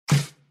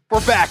We're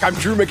back. I'm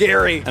Drew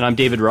McGarry. And I'm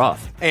David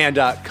Roth. And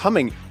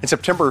coming in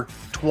September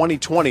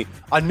 2020,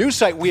 a new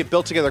site we have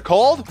built together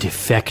called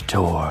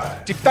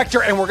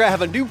Defector. And we're going to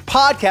have a new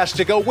podcast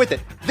to go with it.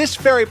 This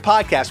very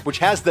podcast, which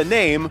has the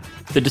name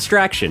The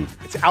Distraction.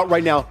 It's out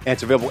right now, and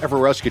it's available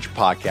everywhere else you get your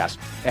podcast.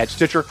 At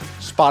Stitcher,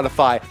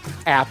 Spotify,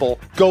 Apple.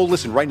 Go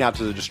listen right now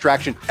to The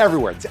Distraction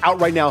everywhere. It's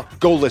out right now.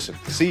 Go listen.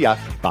 See ya.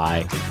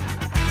 Bye.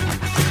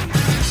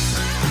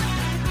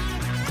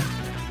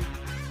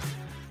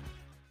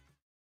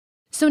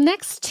 So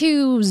next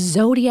to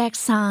zodiac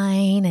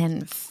sign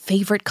and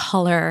favorite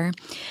color,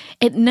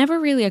 it never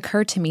really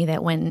occurred to me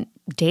that when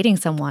dating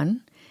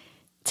someone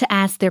to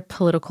ask their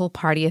political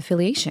party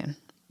affiliation.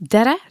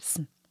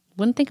 Deadass.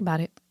 Wouldn't think about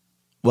it.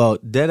 Well,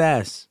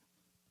 deadass.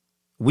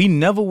 We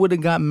never would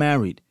have got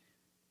married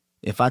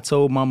if I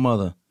told my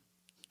mother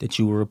that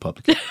you were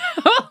Republican.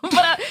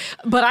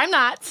 but I'm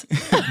not.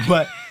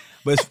 but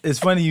it's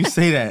funny you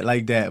say that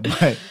like that.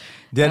 But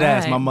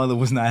deadass, my mother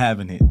was not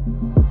having it.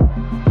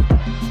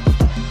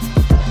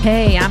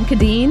 Hey, I'm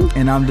Kadeen.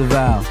 And I'm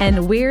DeVal.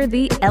 And we're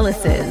the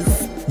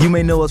Ellises. You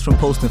may know us from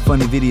posting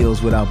funny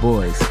videos with our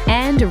boys.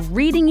 And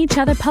reading each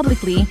other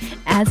publicly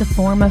as a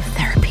form of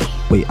therapy.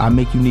 Wait, I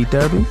make you need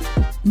therapy?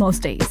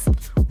 Most days.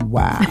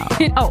 Wow.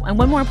 Oh, and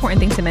one more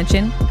important thing to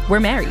mention, we're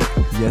married.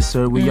 Yes,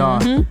 sir, we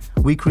are.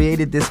 We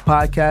created this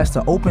podcast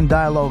to open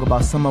dialogue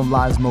about some of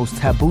life's most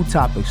taboo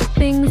topics.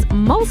 Things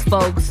most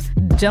folks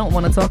don't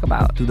want to talk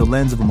about. Through the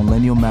lens of a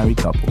millennial married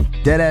couple.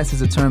 Deadass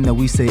is a term that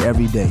we say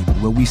every day.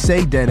 When we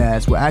say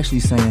deadass, we're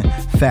actually saying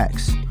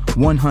facts.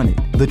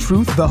 100. The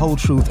truth, the whole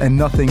truth, and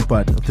nothing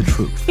but the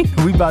truth.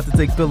 We about to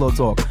take pillow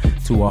talk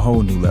to a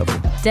whole new level.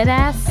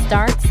 Deadass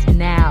starts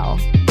now.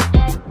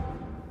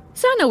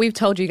 So I know we've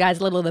told you guys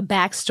a little of the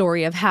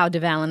backstory of how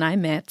DeVal and I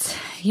met.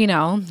 You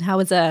know, I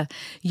was a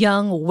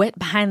young, wet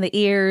behind the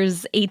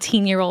ears,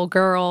 18-year-old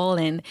girl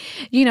and,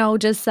 you know,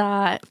 just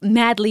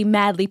potentially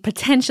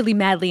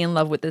madly in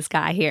love with this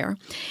guy here.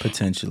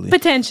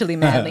 Potentially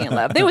madly in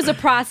love. There was a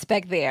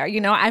prospect there. You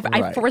know,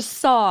 I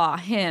foresaw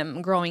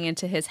him growing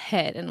into his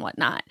head and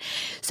whatnot.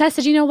 So I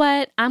said, you know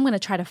what? I'm going to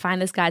try to find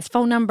this guy's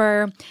phone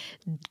number.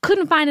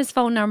 Couldn't find his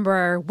phone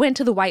number, went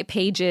to the white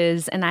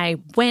pages, and I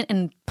went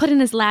and put in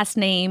his last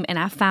name, and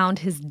I found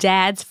his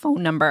dad's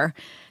phone number,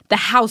 the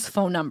house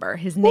phone number,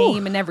 his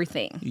name and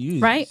everything,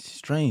 right?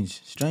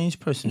 Strange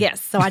person. Yes,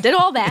 so I did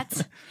all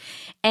that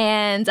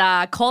and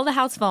called the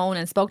house phone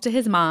and spoke to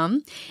his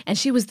mom, and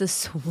she was the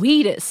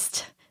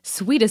sweetest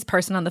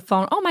person on the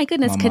phone. Oh my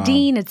goodness,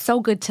 Kadeen, it's so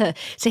good to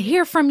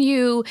hear from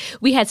you.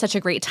 We had such a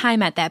great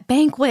time at that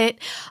banquet.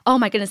 Oh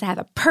my goodness, I have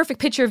a perfect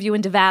picture of you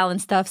and DeVal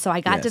and stuff. So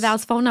I got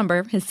DeVal's phone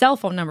number, his cell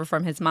phone number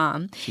from his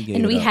mom.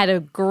 And we had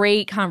a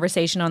great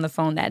conversation on the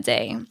phone that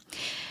day.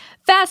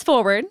 Fast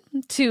forward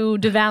to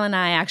DeVal and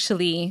I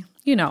actually,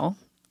 you know,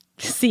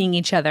 seeing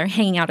each other,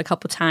 hanging out a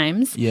couple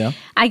times. Yeah.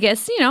 I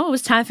guess, you know, it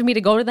was time for me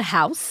to go to the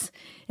house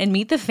and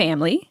meet the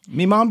family.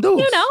 Me mom do.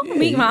 You know,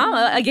 meet mom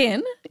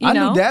again. I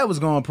knew Dad was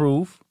going to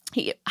approve.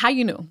 How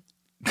you knew?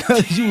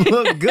 Because you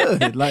look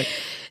good. Like,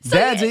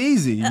 dads are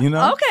easy, you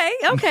know?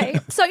 Okay.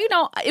 So, you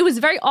know, it was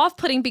very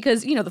off-putting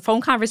because, you know, the phone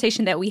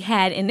conversation that we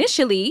had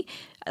initially,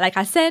 like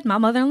I said, my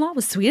mother-in-law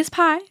was sweet as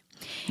pie.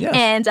 Yes.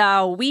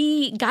 And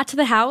we got to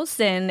the house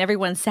and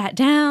everyone sat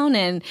down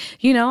and,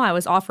 you know, I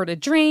was offered a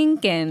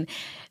drink and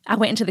I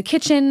went into the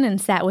kitchen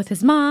and sat with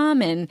his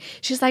mom and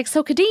she's like,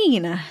 so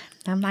Kadeen.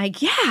 I'm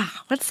like, yeah,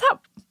 what's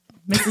up,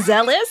 Mrs.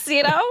 Ellis,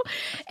 you know?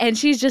 And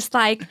she's just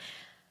like,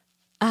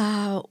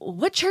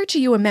 what church are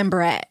you a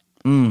member at?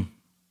 And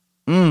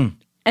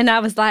I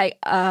was like,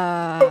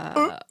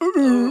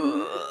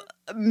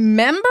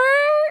 member?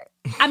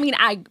 I mean,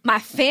 my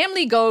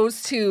family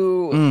goes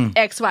to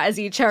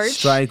XYZ church.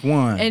 Strike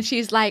one. And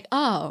she's like,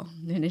 oh.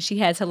 And then she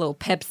has her little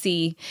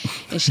Pepsi.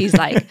 And she's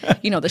like,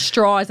 you know, the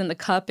straw is in the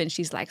cup. And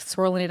she's like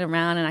swirling it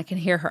around. And I can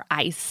hear her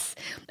ice.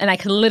 And I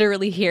can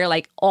literally hear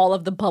like all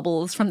of the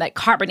bubbles from that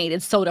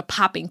carbonated soda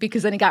popping.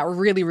 Because then it got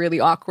really, really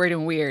awkward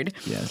and weird.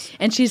 Yes.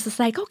 And she's just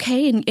like,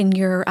 okay. And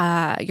you're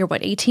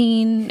what,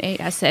 18?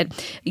 I said,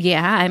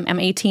 yeah, I'm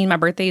 18. My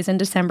birthday is in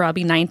December. I'll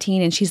be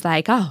 19. And she's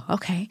like, oh,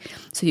 okay.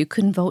 So you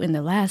couldn't vote in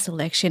the last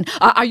election.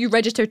 Are you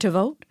registered to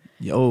vote?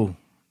 Yo,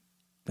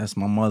 that's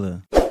my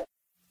mother.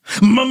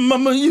 My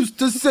mama used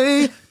to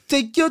say,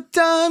 take your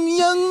time,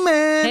 young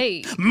man.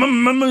 Hey. My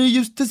mama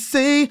used to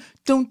say,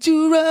 don't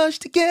you rush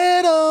to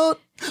get old.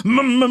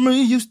 My mama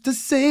used to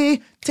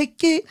say,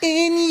 take it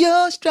in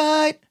your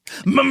stride.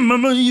 My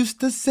mama used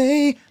to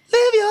say,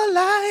 live your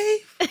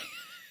life.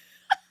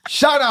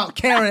 Shout out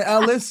Karen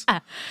Ellis.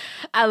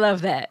 I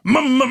love that.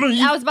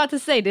 I was about to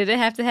say, did it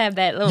have to have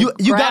that little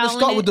You got to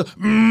start with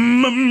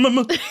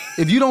the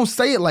If you don't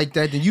say it like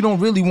that, then you don't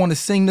really want to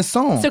sing the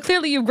song. So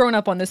clearly you've grown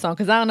up on this song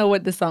because I don't know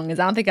what this song is.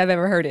 I don't think I've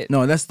ever heard it.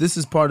 No, this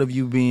is part of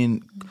you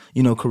being,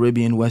 you know,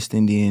 Caribbean, West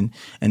Indian,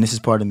 and this is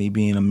part of me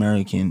being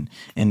American.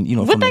 And you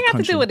know, what from they the got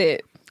to do with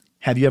it?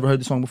 Have you ever heard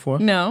the song before?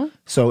 No.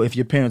 So if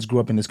your parents grew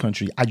up in this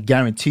country, I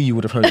guarantee you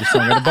would have heard the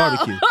song at a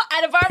barbecue.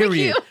 At a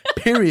barbecue?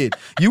 Period.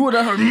 You would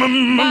have heard,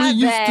 Mama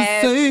used to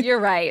say. You're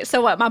right.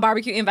 So what, my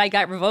barbecue invite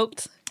got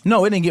revoked?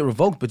 No, it didn't get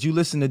revoked, but you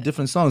listen to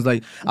different songs.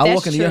 Like, I That's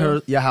walk into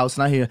true. your house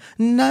and I hear,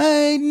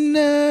 Night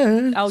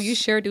Nurse. Oh, you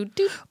sure do.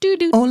 Do, do,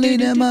 do, Only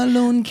do, them do.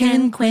 alone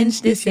can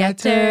quench this your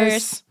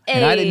thirst.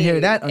 And I didn't hear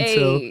that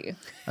until Hey.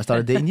 I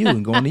started dating you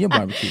and going to your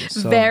barbecue.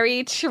 So.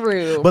 Very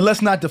true. But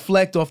let's not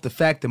deflect off the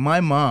fact that my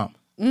mom,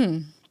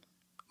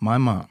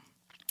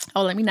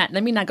 Oh, let me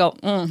not go.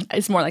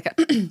 It's more like a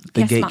the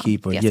yes,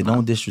 gatekeeper. Mom. Yes, Yeah, Mom.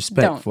 don't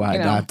disrespect Don't, before I you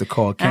know. have to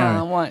call I Karen.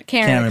 don't want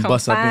Karen to come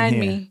bust up find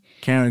in here. me.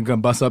 Karen gonna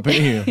bust up in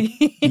here.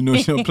 You know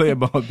she don't play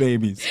about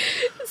babies.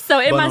 So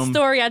in But, my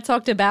story, I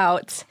talked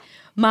about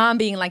mom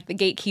being like the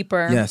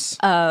gatekeeper Yes.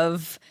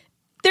 of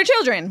their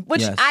children,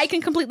 which Yes. I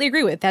can completely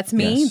agree with. That's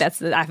me.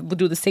 Yes. I would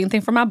do the same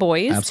thing for my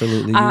boys.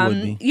 Absolutely, you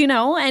would be. You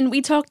know, and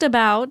we talked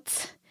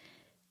about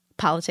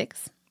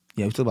politics.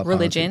 Yeah, we talk about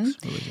Religion.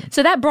 politics.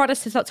 So that brought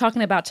us to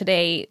talking about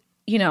today,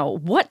 you know,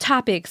 what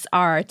topics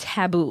are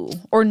taboo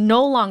or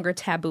no longer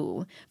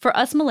taboo for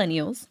us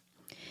millennials?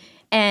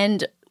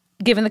 And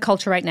given the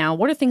culture right now,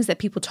 what are things that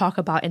people talk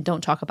about and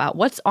don't talk about?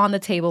 What's on the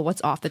table?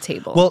 What's off the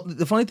table? Well,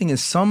 the funny thing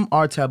is some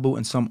are taboo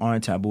and some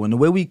aren't taboo. And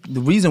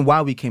the reason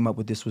why we came up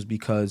with this was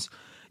because,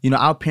 you know,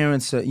 our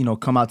parents,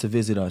 come out to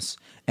visit us.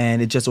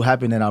 And it just so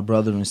happened that our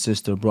brother and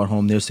sister brought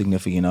home their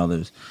significant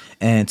others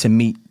and to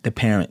meet the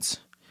parents.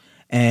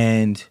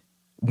 And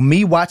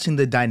me watching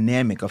the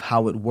dynamic of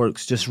how it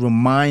works just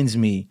reminds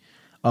me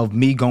of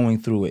me going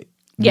through it,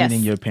 Yes.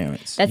 meeting your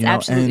parents. That's you know?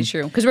 absolutely And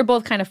true. Because we're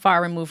both kind of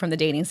far removed from the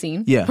dating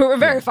scene. Yeah, We're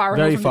very yeah. far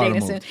Very removed from far the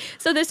dating removed. scene.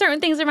 So there's certain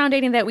things around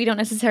dating that we don't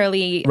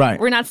necessarily, Right.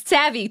 we're not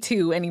savvy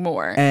to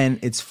anymore. And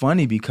it's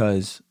funny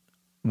because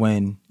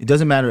when it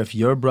doesn't matter if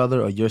your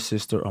brother or your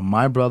sister or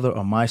my brother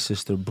or my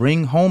sister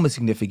bring home a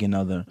significant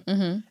other,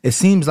 it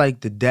seems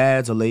like the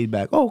dads are laid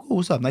back. Oh, cool,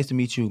 what's up? Nice to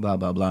meet you, blah,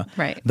 blah, blah.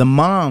 Right. The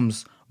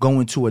moms go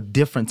into a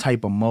different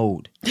type of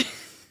mode.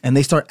 And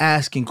they start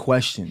asking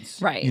questions.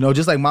 Right. You know,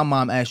 just like my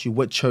mom asked you,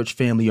 what church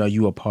family are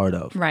you a part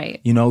of? Right.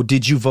 You know,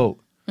 did you vote?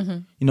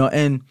 You know,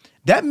 and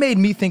that made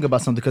me think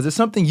about something because it's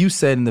something you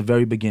said in the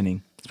very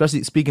beginning,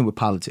 especially speaking with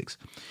politics.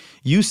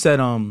 You said,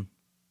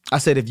 I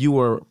said, if you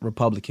were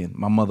Republican,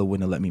 my mother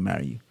wouldn't have let me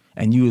marry you.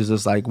 And you was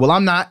just like, well,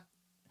 I'm not.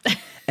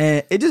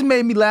 And it just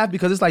made me laugh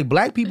because it's like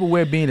black people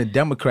wear being a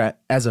Democrat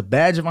as a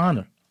badge of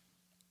honor.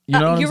 You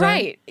know what You're I'm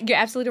saying? right. You're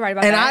absolutely right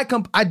about And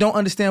that. I don't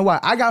understand why.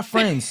 I got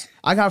friends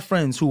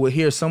who will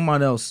hear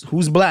someone else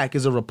who's black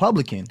is a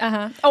Republican.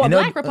 Uh-huh. Oh, And a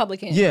they'll- black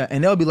Republican. Yeah,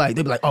 and they'll be like,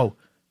 oh,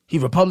 he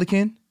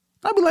Republican?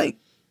 I'll be like,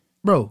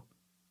 bro,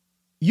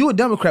 you a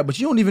Democrat, but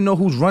you don't even know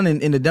who's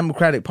running in the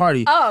Democratic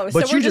Party. Oh,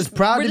 but so we're you just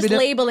proud we're to just be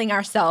labeling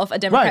ourselves a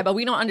Democrat, Right. but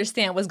we don't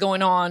understand what's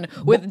going on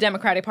with the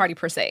Democratic Party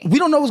per se. We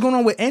don't know what's going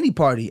on with any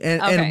party.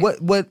 And Okay. and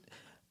what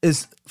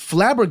is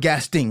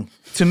flabbergasting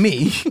to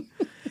me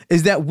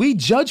is that we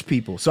judge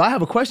people. So I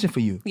have a question for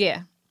you.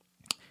 Yeah.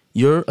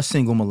 You're a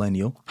single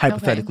millennial,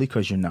 hypothetically,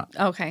 because you're not.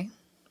 Okay.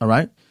 All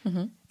right?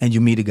 Mm-hmm. And you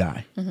meet a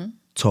guy,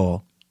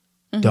 tall,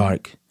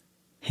 dark,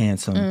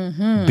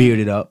 handsome,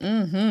 bearded up,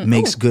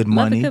 makes good Mm-hmm.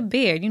 Love a money. good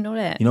beard. You know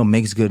that. You know,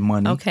 makes good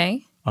money.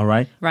 Okay. All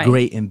right? Right.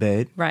 Great in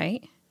bed.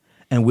 Right.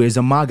 And wears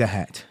a MAGA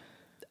hat.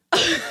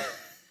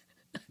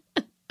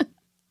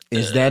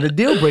 Is that a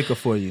deal breaker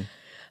for you?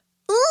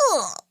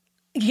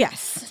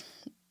 Yes.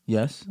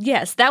 Yes?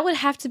 Yes, that would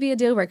have to be a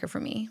deal breaker for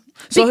me.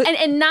 So-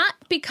 and not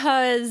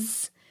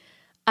because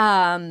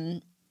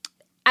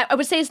I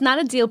would say it's not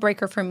a deal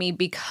breaker for me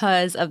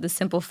because of the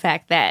simple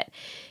fact that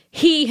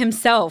he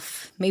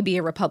himself may be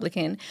a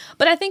Republican.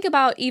 But I think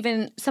about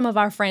even some of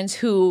our friends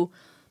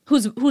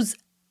whose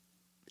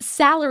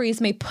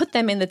salaries may put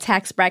them in the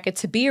tax bracket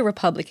to be a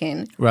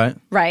Republican, Right?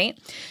 right?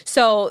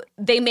 So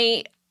they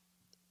may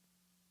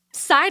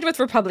side with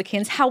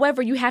Republicans.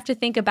 However, you have to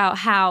think about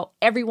how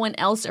everyone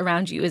else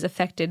around you is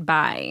affected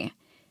by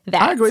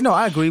that. I agree. No,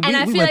 I agree. And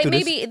I we feel went like through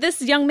maybe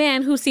this young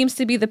man who seems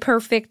to be the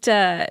perfect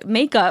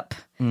makeup,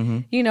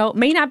 you know,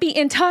 may not be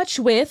in touch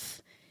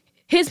with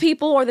his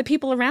people or the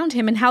people around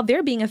him and how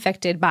they're being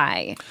affected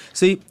by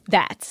See,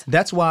 that.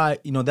 that's why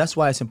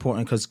it's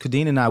important because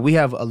Kadeen and I, we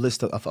have a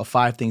list of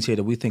 5 things here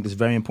that we think is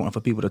very important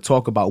for people to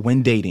talk about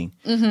when dating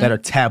that are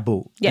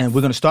taboo. Yes. And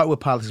we're going to start with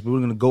politics, but we're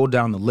going to go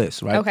down the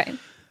list, right? Okay.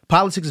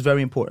 Politics is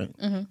very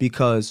important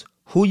because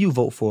who you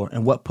vote for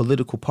and what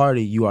political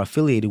party you are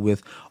affiliated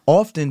with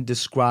often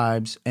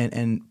describes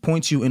and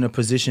points you in a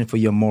position for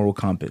your moral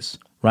compass,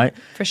 right?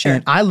 For sure.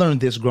 And I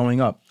learned this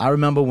growing up. I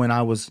remember when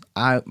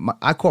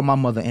I called my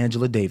mother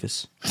Angela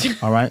Davis,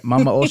 all right?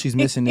 Mama, all she's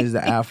missing is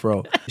the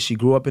afro. She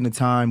grew up in a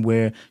time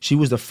where she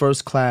was the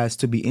first class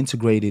to be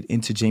integrated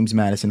into James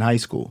Madison High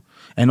School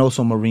and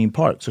also Marine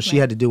Park. So she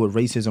had to deal with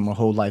racism her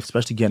whole life,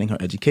 especially getting her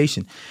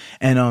education.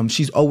 And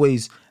she's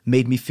always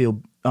made me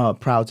feel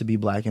proud to be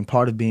black, and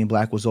part of being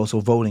black was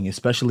also voting,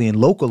 especially in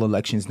local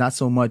elections. Not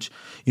so much,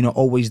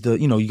 always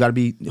you got to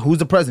be who's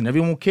the president.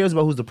 Everyone cares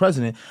about who's the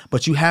president,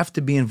 but you have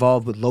to be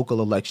involved with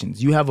local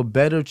elections. You have a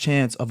better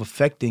chance of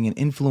affecting and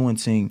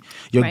influencing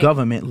your Right.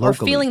 government Or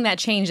locally. feeling that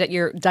change that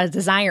you're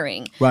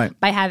desiring Right.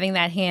 by having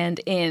that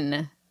hand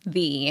in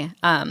the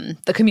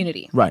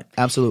community. Right,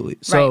 absolutely.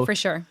 So, Right, for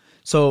sure.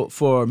 So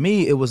for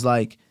me, it was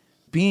like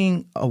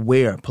being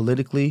aware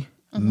politically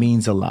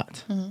means a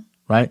lot,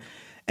 right?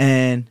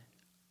 And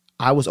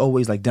I was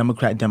always like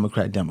Democrat,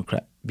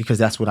 because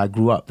that's what I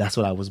grew up. That's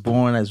what I was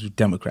born as,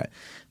 Democrat.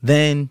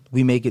 Then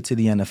we make it to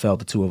the NFL,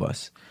 the two of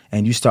us,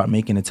 and you start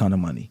making a ton of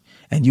money.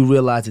 And you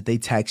realize that they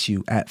tax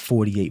you at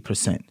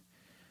 48%.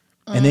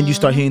 And then you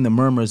start hearing the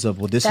murmurs of,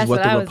 well, this is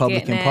what the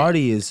Republican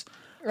Party is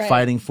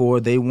fighting for.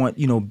 They want,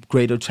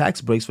 greater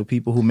tax breaks for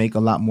people who make a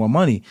lot more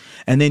money.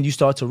 And then you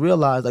start to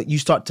realize, like, you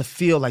start to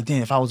feel like,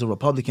 damn, if I was a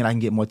Republican, I can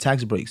get more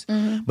tax breaks.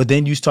 But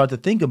then you start to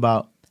think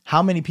about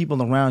how many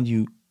people around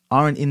you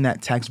aren't in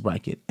that tax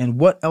bracket and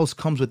what else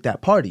comes with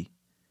that party.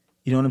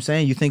 You know what I'm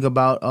saying? You think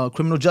about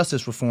criminal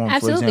justice reform, for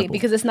example. Absolutely,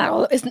 because it's not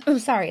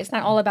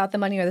all about the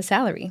money or the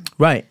salary.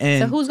 Right.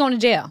 And so who's going to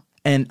jail?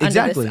 And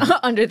exactly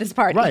under this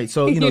party, right?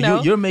 So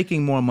you're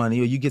making more money,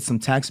 or you get some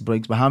tax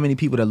breaks. But how many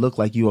people that look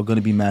like you are going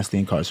to be massively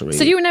incarcerated?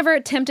 So you were never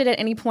tempted at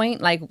any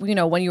point, like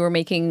when you were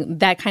making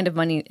that kind of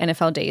money,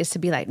 NFL days, to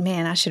be like,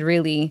 man, I should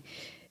really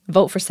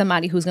vote for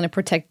somebody who's going to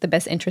protect the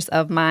best interests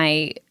of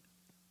my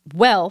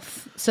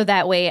wealth, so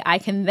that way I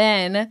can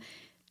then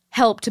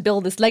help to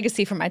build this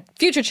legacy for my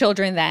future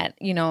children that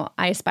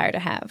I aspire to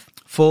have.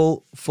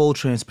 Full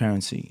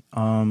transparency.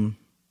 When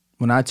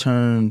I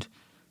turned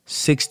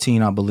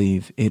 16, I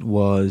believe, it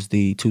was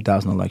the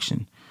 2000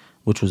 election,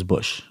 which was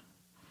Bush.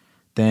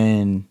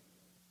 Then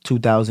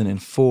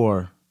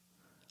 2004,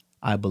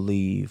 I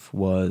believe,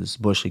 was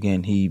Bush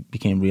again. He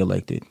became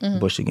reelected,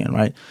 Bush again,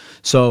 right?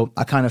 So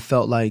I kind of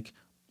felt like,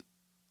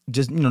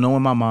 just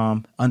knowing my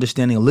mom,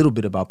 understanding a little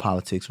bit about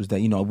politics, was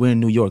that we're in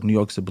New York. New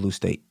York's a blue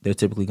state. They're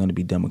typically going to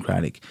be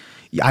Democratic.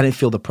 I didn't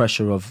feel the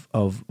pressure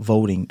of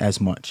voting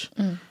as much.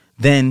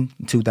 Then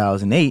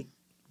 2008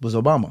 was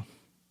Obama.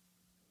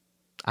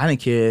 I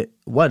didn't care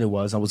what it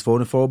was. I was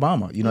voting for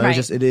Obama.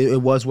 Right.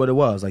 It was what it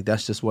was. Like,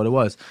 that's just what it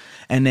was.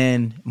 And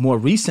then more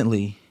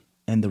recently,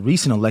 and the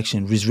recent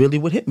election was really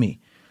what hit me.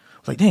 I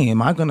was like, dang,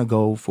 am I going to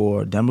go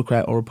for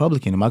Democrat or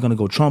Republican? Am I going to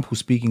go Trump, who's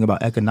speaking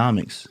about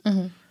economics?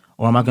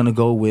 Or am I going to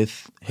go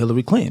with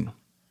Hillary Clinton?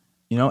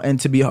 And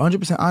to be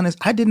 100% honest,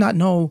 I did not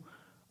know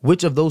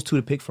which of those two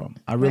to pick from.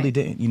 I really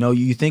didn't.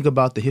 You think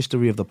about the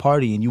history of the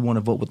party and you want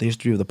to vote with the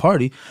history of the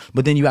party,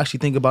 but then you actually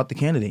think about the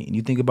candidate and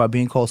you think about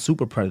being called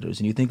super predators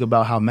and you think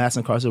about how mass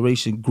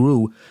incarceration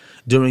grew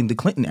during the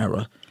Clinton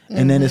era.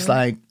 And then it's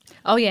like,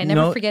 oh yeah,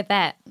 never forget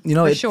that.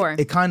 For sure.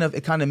 It kind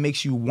of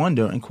makes you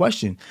wonder and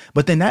question.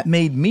 But then that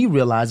made me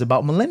realize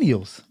about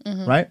millennials,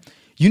 right?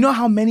 You know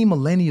how many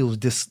millennials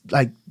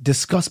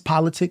discuss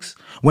politics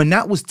when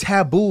that was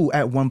taboo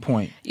at one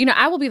point?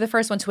 I will be the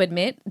first one to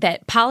admit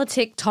that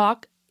politic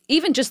talk,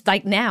 even just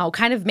like now,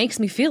 kind of makes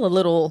me feel a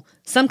little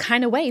some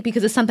kind of way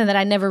because it's something that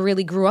I never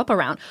really grew up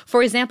around.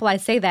 For example, I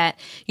say that,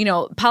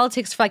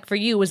 politics for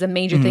you was a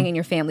major thing in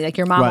your family. Like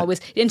your mom always,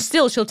 and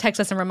still she'll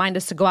text us and remind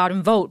us to go out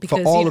and vote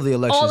because for all of the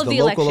elections, all of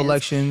the local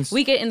elections.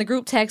 We get in the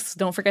group text,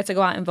 don't forget to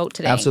go out and vote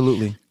today.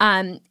 Absolutely.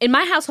 In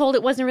my household,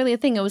 it wasn't really a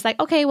thing. It was like,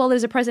 okay, well,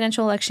 there's a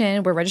presidential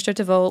election. We're registered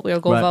to vote. We'll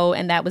go vote.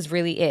 And that was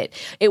really it.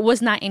 It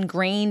was not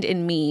ingrained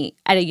in me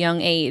at a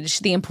young age,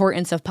 the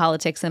importance of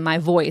politics and my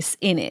voice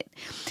in it.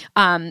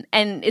 And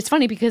it's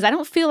funny because I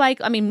don't feel like,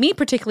 me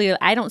particularly,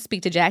 I don't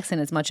speak to Jackson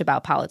as much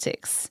about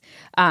politics.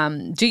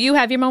 Do you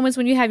have your moments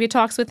when you have your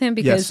talks with him?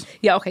 Because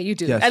yeah, okay, you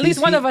do. Yes. At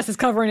least one of us is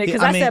covering it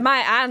because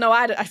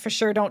I for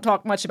sure don't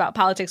talk much about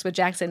politics with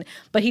Jackson,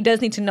 but he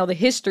does need to know the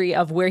history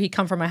of where he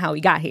come from and how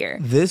he got here.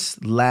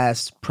 This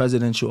last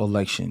presidential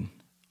election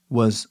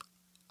was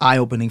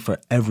eye-opening for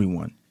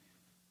everyone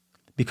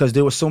because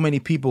there were so many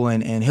people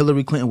and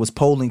Hillary Clinton was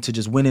polling to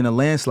just win in a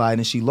landslide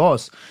and she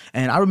lost.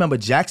 And I remember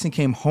Jackson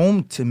came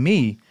home to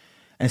me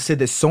and said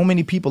that so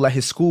many people at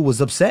his school was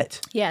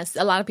upset. Yes,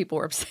 a lot of people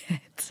were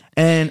upset.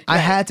 And I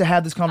had to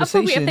have this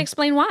conversation. We have to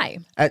explain why.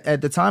 At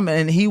the time,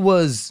 and he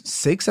was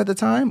 6 at the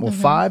time or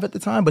 5 at the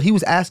time, but he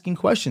was asking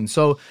questions.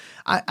 So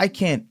I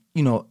can't,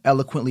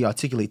 eloquently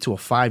articulate to a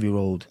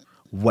 5-year-old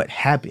what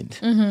happened.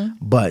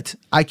 But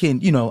I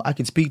can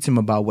speak to him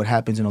about what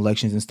happens in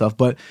elections and stuff.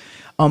 But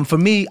for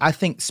me, I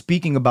think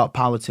speaking about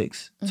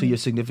politics to your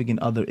significant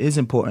other is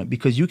important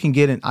because you can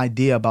get an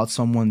idea about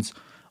someone's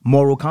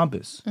moral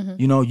compass.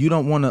 You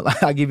don't want to,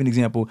 I'll give you an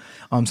example.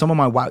 Some of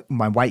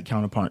my white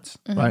counterparts,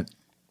 right?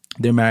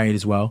 They're married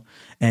as well.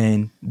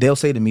 And they'll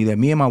say to me that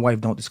me and my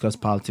wife don't discuss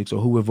politics or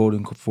who we're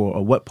voting for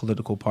or what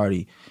political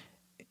party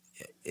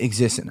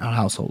exists in our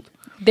household.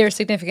 Their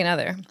significant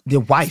other. Their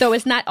wife. So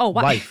it's not,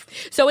 wife.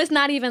 So it's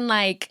not even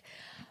like,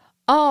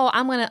 oh,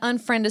 I'm going to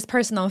unfriend this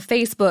person on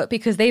Facebook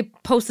because they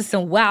posted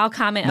some wild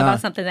comment about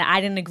something that I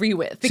didn't agree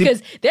with.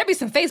 Because there'd be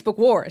some Facebook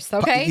wars,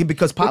 okay?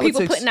 Because politics...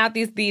 Where people putting out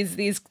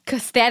these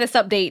status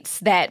updates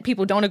that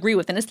people don't agree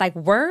with. And it's like,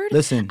 word?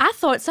 Listen. I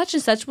thought such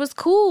and such was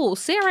cool.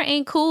 Sarah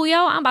ain't cool,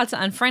 yo. I'm about to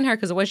unfriend her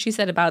because of what she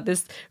said about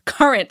this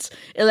current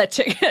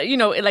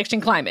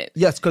election climate.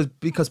 Yes,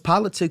 because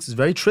politics is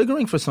very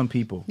triggering for some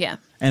people. Yeah.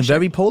 And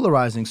very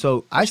polarizing.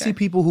 So I see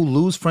people who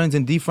lose friends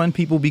and defriend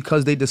people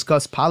because they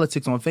discuss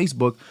politics on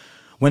Facebook.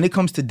 When it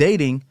comes to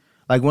dating,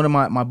 like one of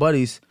my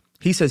buddies,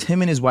 He says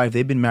him and his wife,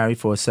 they've been married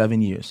for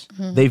 7 years.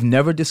 Mm-hmm. They've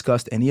never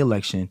discussed any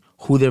election,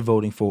 who they're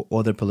voting for,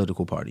 or their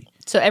political party.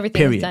 So everything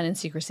Period. is done in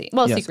secrecy.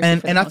 Well, Yes. secrecy.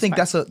 for the And I most think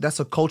part. that's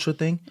a culture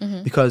thing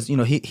because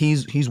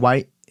he's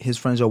white, his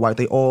friends are white.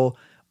 They all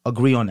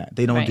agree on that.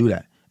 They don't Right. do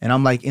that. And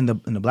I'm like in the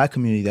black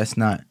community, that's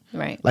not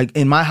Right. Like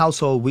in my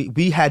household,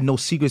 we had no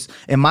secrets.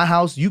 In my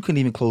house, you couldn't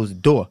even close the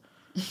door.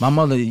 My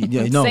mother, we're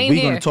Same going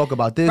here. to talk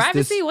about this.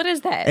 Privacy? This. What is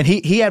that? And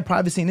he had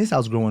privacy in his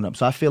house growing up.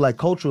 So I feel like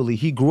culturally,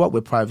 he grew up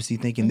with privacy,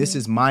 thinking this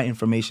is my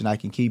information, I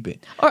can keep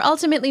it. Or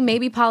ultimately,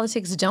 maybe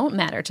politics don't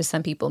matter to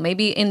some people.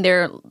 Maybe in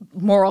their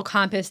moral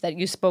compass that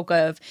you spoke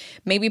of,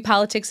 maybe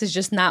politics is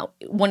just not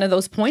one of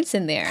those points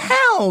in there.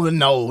 Hell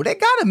no, they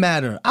gotta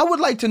matter. I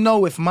would like to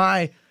know if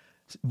my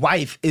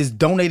wife is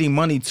donating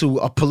money to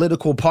a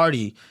political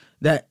party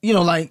that,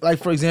 like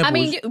for example. I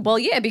mean, well,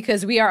 yeah,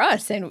 because we are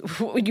us. And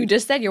you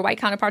just said your white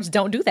counterparts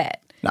don't do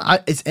that. I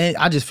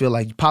just feel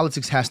like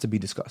politics has to be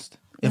discussed.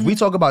 If we're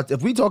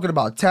talking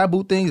about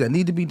taboo things that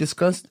need to be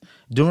discussed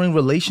during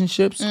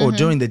relationships or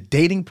during the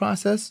dating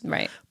process,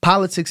 Right.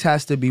 Politics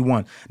has to be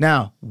one.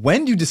 Now,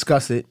 when you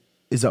discuss it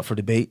is up for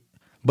debate,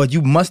 but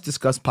you must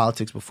discuss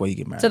politics before you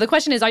get married. So the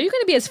question is, are you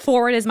going to be as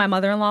forward as my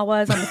mother-in-law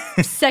was on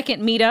the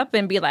second meetup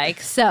and be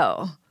like,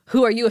 so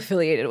who are you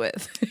affiliated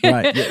with?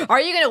 Right, yeah. Are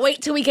you going to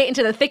wait till we get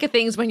into the thick of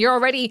things when you're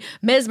already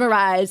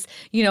mesmerized,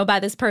 by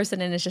this person,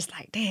 and it's just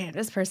like, damn,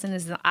 this person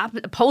is an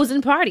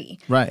opposing party.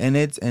 Right, and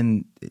it's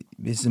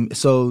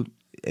so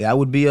that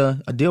would be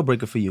a deal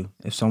breaker for you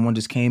if someone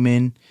just came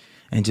in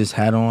and just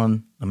had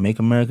on a "Make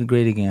America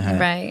Great Again" hat,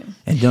 Right.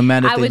 And doesn't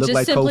matter if I they would look just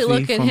like simply Kofi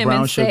look at from him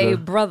Brown and say, Sugar.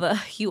 brother,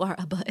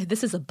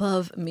 this is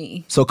above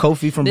me. So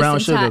Kofi from This Brown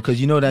Sugar, entire-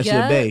 because that's your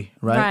Yeah, bae,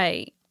 right?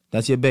 Right.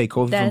 That's your bae,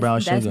 Kofi from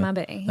Brown Sugar. That's my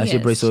bae. That's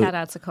your bae. Yes, So shout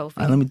out to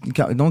Kofi. Let me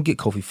don't get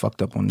Kofi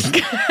fucked up on this.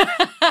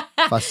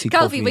 If I see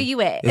Kofi, where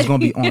you at? It's gonna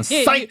be on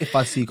site if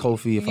I see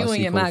Kofi. If You I see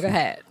and your Kofi, MAGA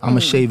hat. I'm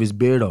gonna shave his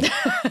beard off.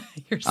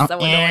 You're so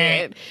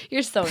annoying.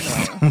 You're so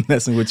annoying. I'm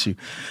messing with you.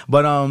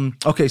 But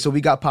okay, so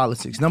we got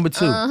politics. Number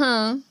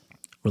 2,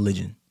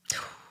 religion.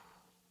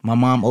 My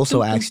mom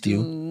also asked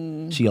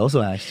you. She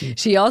also asked you.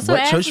 She also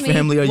what asked church me,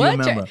 family are you what a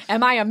member?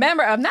 Am I a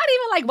member of? Not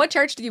even like what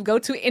church do you go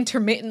to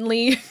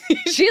intermittently?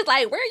 She's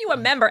like, where are you a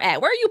member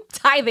at? Where are you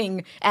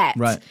tithing at?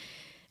 Right.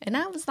 And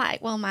I was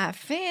like, well, my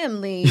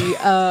family,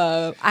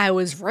 I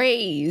was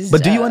raised.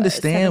 But do you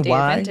understand Seventh-day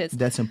why Adventist.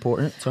 that's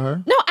important to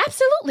her? No,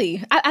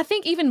 absolutely. I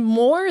think even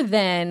more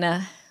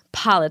than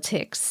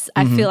politics,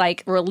 I feel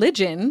like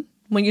religion,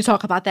 when you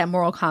talk about that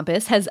moral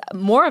compass, has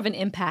more of an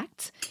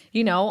impact,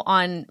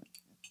 on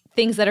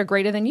things that are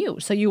greater than you.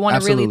 So you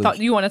want to really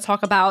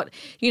talk about,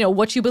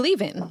 what you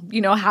believe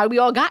in, how we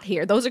all got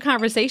here. Those are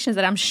conversations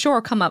that I'm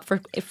sure come up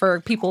for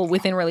people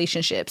within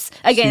relationships.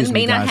 Again, Excuse me,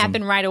 may not guys,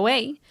 happen right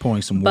away.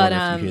 Pouring some water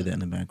if you hear that in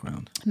the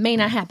background. May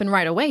not happen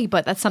right away,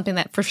 but that's something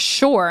that for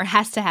sure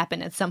has to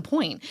happen at some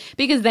point,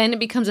 because then it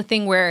becomes a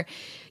thing where,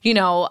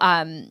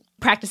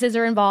 practices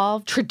are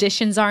involved,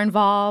 traditions are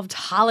involved,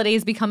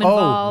 holidays become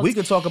involved. Oh, we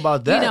could talk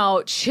about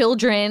that.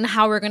 Children,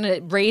 how we're going to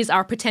raise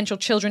our potential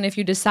children if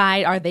you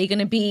decide, are they going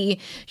to be,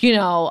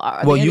 are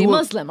they going to be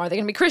Muslim? Are they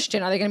going to be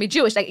Christian? Are they going to be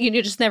Jewish? Like, you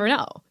just never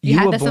know.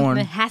 That's something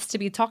that has to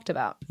be talked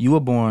about. You were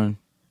born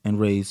and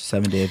raised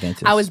Seventh-day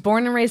Adventist. I was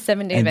born and raised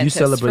Seventh-day Adventist.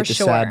 And you celebrate for the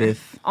sure.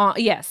 Sabbath.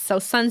 Yes. So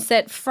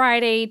sunset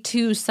Friday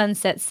to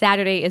sunset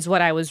Saturday is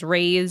what I was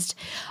raised.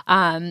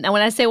 And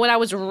when I say what I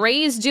was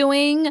raised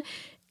doing,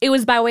 it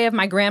was by way of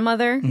my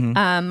grandmother,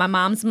 my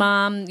mom's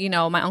mom.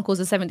 My uncle's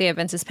a Seventh-day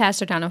Adventist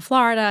pastor down in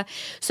Florida.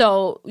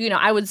 So,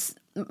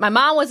 my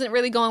mom wasn't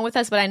really going with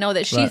us, but I know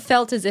that she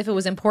felt as if it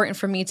was important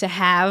for me to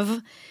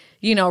have,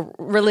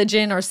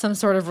 religion or some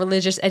sort of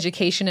religious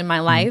education in my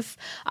life.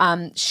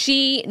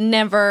 She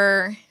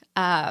never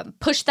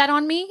pushed that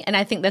on me, and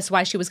I think that's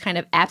why she was kind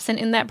of absent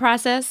in that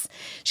process.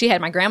 She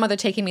had my grandmother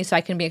taking me so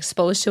I can be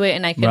exposed to it,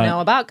 and I could know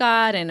about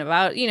God and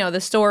about,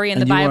 the story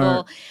and the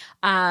Bible.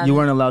 You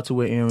weren't allowed to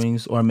wear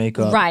earrings or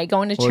makeup. Right,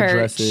 going to or church.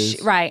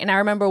 Dresses. Right, and I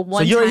remember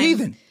one time. So you're a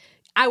heathen.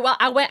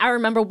 I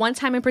remember one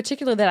time in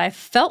particular that I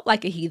felt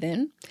like a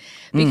heathen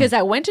because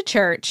I went to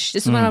church.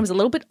 This is when I was a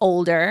little bit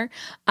older.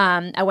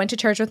 I went to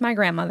church with my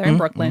grandmother in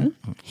Brooklyn.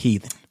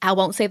 Heathen. I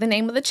won't say the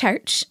name of the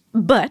church,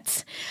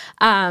 but,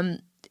 I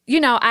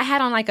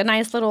had on like a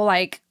nice little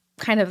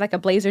kind of like a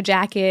blazer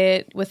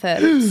jacket with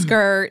a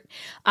skirt.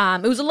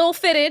 It was a little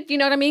fitted, you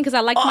know what I mean? Because I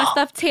like my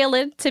stuff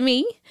tailored to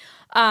me.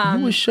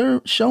 You were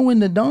showing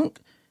the dunk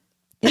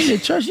in the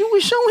church. You were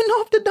showing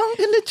off the dunk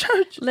in the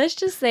church. Let's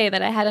just say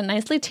that I had a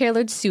nicely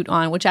tailored suit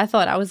on, which I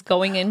thought I was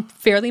going in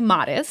fairly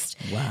modest.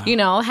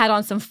 Wow. Had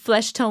on some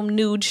flesh tone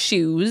nude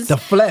shoes. The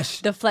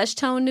flesh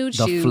tone nude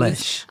The shoes.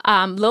 flesh.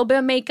 A little bit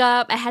of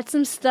makeup. I had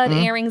some stud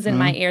earrings in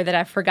my ear that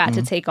I forgot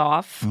to take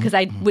off because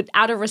I would,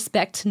 out of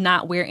respect,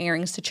 not wear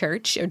earrings to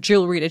church or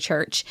jewelry to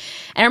church.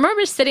 And I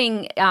remember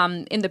sitting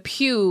in the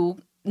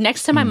pew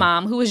next to my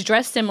mom, who was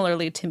dressed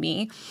similarly to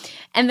me.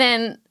 And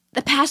then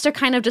the pastor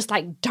kind of just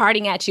like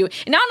darting at you.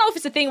 And I don't know if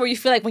it's a thing where you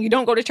feel like when you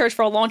don't go to church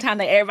for a long time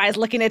that everybody's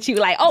looking at you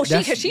like, oh,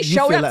 she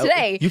showed up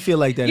today. You feel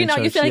like that You in know,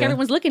 church, you feel like yeah.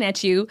 everyone's looking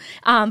at you.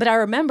 But I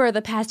remember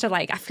the pastor,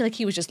 like, I feel like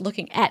he was just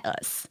looking at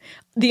us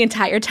the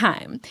entire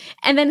time.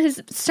 And then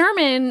his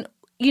sermon,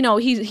 you know,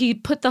 he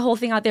put the whole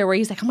thing out there where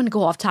he's like, I'm going to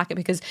go off topic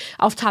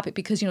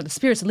because, you know, the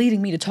Spirit's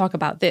leading me to talk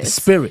about this.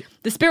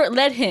 The Spirit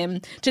led him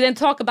to then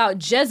talk about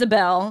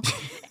Jezebel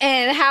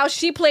and how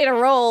she played a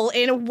role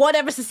in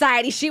whatever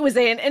society she was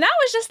in. And I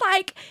was just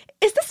like,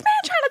 is this man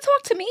trying to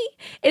talk to me?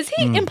 Is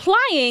he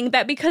implying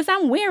that because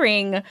I'm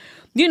wearing,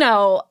 you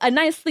know, a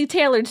nicely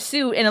tailored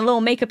suit and a little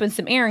makeup and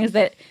some earrings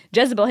that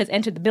Jezebel has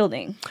entered the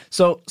building?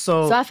 So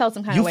I felt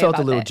some kind of way about that. You felt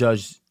a little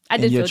judged I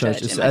did in your feel church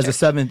judged in my as a church.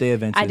 Seventh-day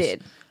Adventist. I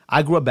did.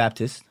 I grew up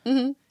Baptist,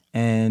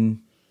 and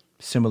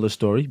similar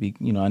story.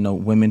 You know, I know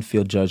women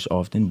feel judged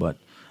often, but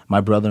my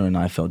brother and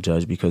I felt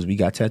judged because we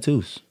got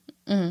tattoos.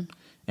 And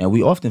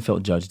we often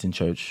felt judged in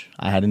church.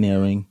 I had an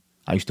earring.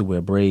 I used to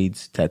wear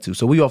braids, tattoos.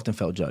 So we often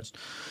felt judged.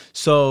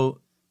 So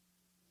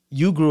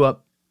you grew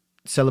up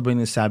celebrating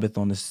the Sabbath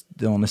on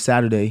a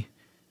Saturday.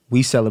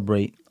 We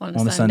celebrate on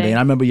a Sunday. And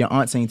I remember your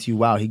aunt saying to you,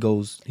 wow, he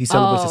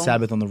celebrates the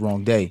Sabbath on the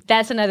wrong day.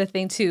 That's another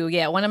thing, too.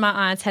 Yeah, one of my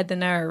aunts had the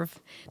nerve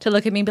to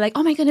look at me and be like,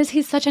 oh, my goodness,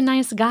 he's such a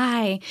nice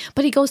guy,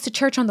 but he goes to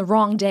church on the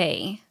wrong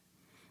day.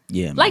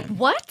 Yeah, man. Like,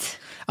 what?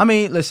 I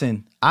mean,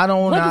 listen, What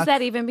does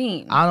that even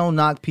mean? I don't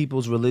knock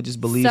people's religious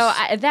beliefs. So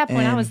at that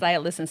point, I was like,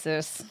 listen,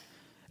 sis.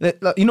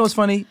 You know what's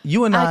funny?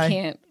 You and I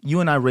can't.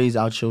 You and I raised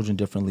our children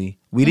differently.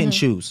 We didn't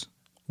choose.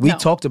 We No.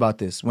 talked about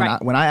this when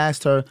Right. I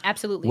asked her.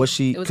 Absolutely. Was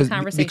she? It was a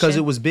conversation. Because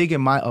it was big in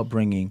my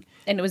upbringing.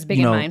 And it was big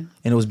you in know, mine.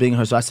 And it was big in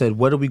her. So I said,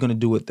 what are we going to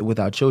do with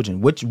our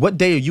children? What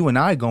day are you and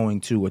I going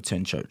to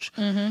attend church?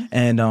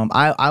 And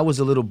I was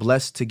a little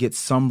blessed to get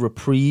some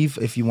reprieve,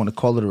 if you want to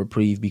call it a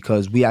reprieve,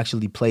 because we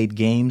actually played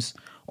games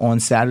on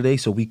Saturday,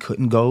 so we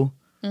couldn't go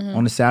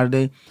on a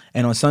Saturday.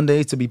 And on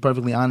Sunday, to be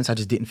perfectly honest, I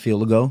just didn't feel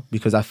to go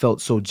because I felt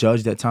so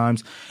judged at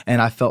times.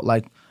 And I felt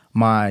like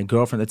my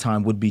girlfriend at the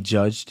time would be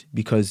judged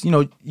because, you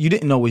know, you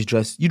didn't always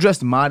dress. You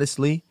dressed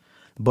modestly,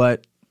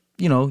 but,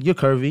 you know, you're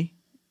curvy,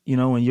 you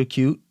know, and you're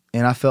cute.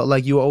 And I felt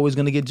like you were always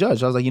going to get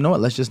judged. I was like, you know what,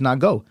 let's just not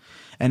go.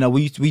 And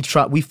we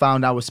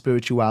found our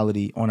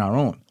spirituality on our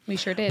own. We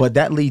sure did. But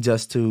that leads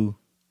us to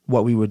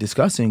what we were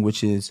discussing,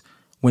 which is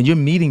when you're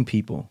meeting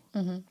people,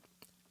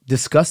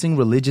 discussing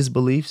religious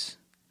beliefs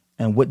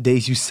and what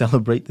days you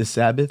celebrate the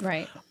Sabbath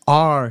Right.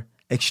 are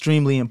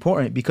extremely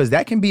important because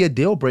that can be a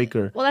deal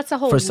breaker. Well, that's a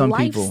whole for some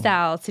people.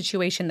 lifestyle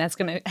situation that's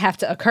going to have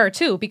to occur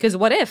too. Because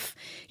what if,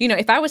 you know,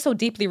 if I was so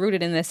deeply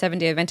rooted in the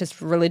Seventh-day Adventist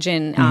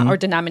religion or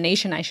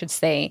denomination, I should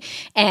say,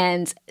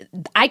 and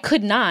I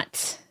could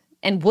not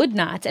and would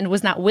not and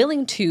was not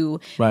willing to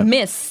Right.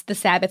 miss the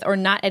Sabbath or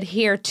not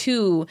adhere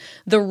to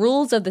the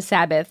rules of the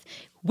Sabbath,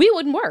 we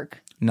wouldn't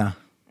work. Nah.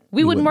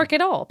 We wouldn't work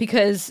at all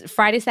because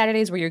Friday,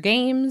 Saturdays were your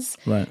games.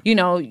 Right. You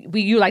know,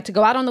 you like to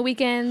go out on the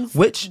weekends.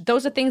 Which-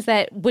 those are things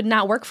that would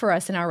not work for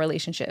us in our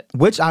relationship.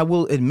 Which I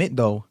will admit,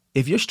 though,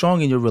 if you're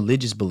strong in your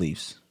religious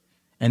beliefs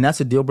and that's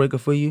a deal breaker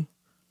for you,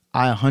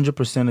 I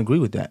 100% agree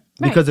with that.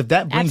 Right. Because if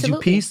that brings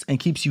Absolutely. you peace and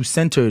keeps you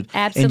centered in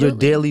your Absolutely.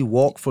 daily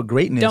walk for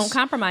greatness, Don't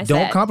compromise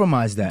Don't that.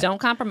 compromise that. Don't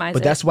compromise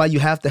But it. that's why you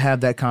have to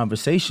have that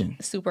conversation.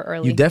 Super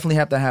early. You definitely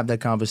have to have that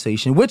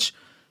conversation, which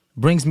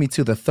brings me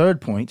to the third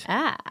point,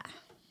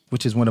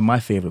 which is one of my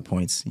favorite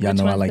points. Y'all Which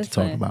know I one's like to this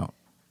talk one? about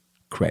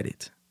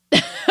credit.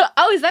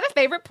 Oh, is that a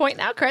favorite point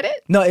now, credit?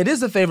 No, it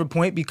is a favorite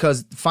point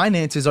because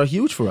finances are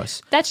huge for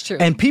us. That's true.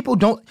 And people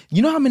don't,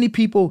 you know how many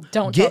people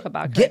Don't get, talk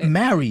about get credit.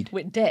 married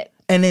With debt.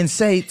 and then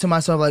say to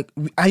myself, like,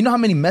 I know how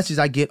many messages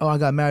I get, oh, I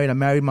got married, I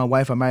married my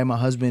wife, I married my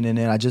husband, and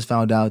then I just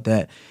found out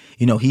that,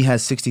 you know, he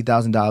has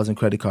 $60,000 in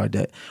credit card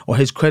debt or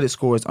his credit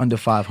score is under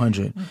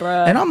 500.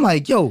 Bruh. And I'm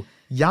like, yo,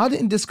 y'all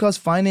didn't discuss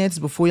finances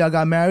before y'all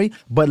got married,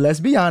 but let's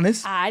be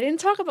honest, We didn't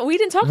talk about that. we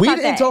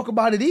didn't talk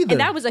about it either.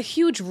 And that was a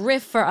huge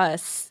riff for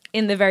us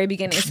in the very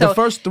beginning. the So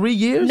first 3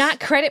 years? not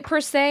credit per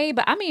se,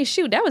 but I mean,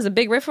 shoot, that was a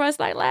big riff for us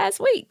like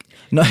last week.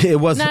 No, it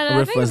wasn't Now that a I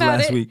riff think for us about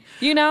last it, week.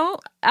 you know,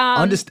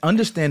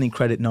 Understanding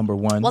credit, number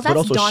one, well, but that's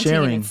also daunting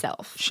sharing in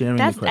itself. Sharing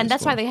your credit and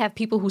that's score. why they have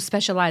people who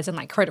specialize in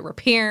like credit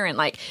repair and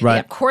like Right. they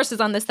have courses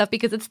on this stuff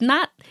because it's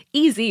not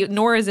easy,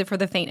 nor is it for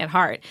the faint at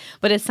heart.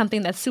 But it's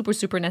something that's super,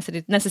 super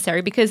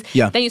necessary because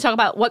Yeah. then you talk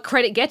about what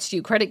credit gets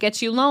you. Credit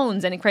gets you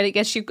loans, and credit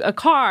gets you a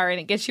car, and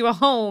it gets you a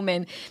home.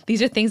 And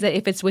these are things that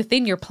if it's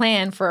within your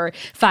plan for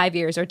 5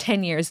 years or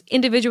 10 years,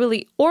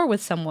 individually or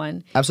with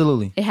someone,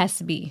 Absolutely. it has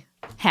to be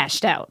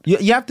hashed out.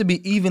 You have to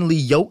be evenly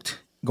yoked,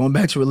 going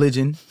back to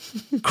religion,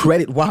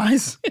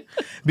 credit-wise,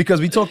 because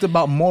we talked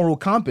about moral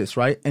compass,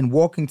 right? And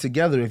walking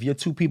together. If you're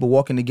two people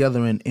walking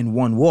together in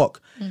one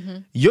walk,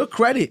 your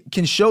credit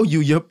can show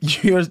you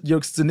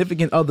your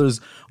significant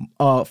other's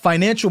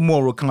financial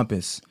moral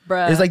compass.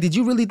 Bruh. It's like, did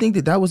you really think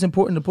that was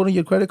important to put on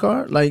your credit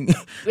card? Like,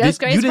 That's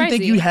you didn't think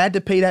crazy. you had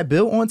to pay that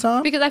bill on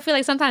time? Because I feel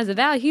like sometimes the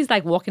Valley, he's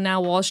like walking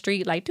down Wall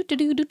Street, like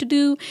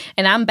do,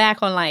 and I'm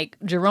back on like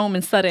Jerome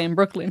and Sutter in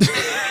Brooklyn.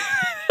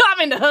 I'm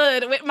I'm in the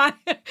hood with my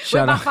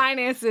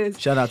finances.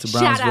 Shout out to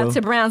Brownsville. Shout out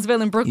to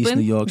Brownsville and Brooklyn. East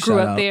New York, Grew shout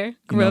up out, there.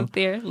 Grew up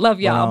there. Love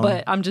y'all,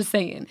 But, but I'm just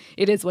saying,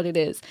 it is what it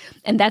is.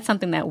 And that's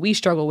something that we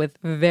struggle with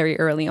very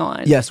early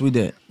on. Yes, we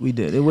did.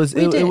 It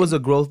was a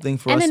growth thing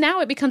for us. And then now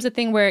it becomes a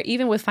thing where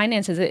even with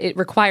finances, it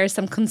requires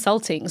some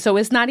consulting. So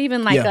it's not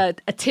even like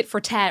a tit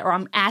for tat, or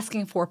I'm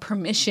asking for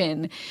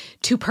permission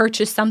to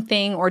purchase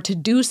something or to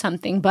do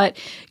something. But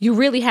you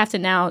really have to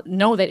now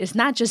know that it's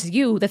not just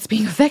you that's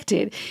being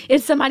affected.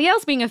 It's somebody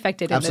else being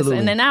affected in Absolutely. this.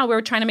 And then now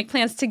we're trying to make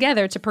plans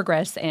together to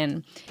progress.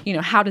 And,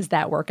 how does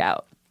that work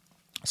out?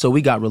 So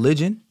we got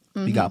religion.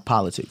 We got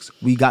politics.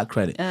 We got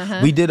credit.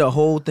 We did a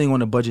whole thing on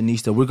the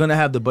Budgetnista. We're going to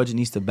have the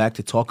Budgetnista back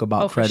to talk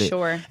about credit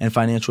and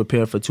financial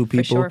repair for two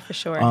people. For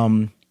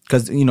sure.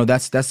 Because,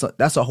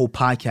 that's a whole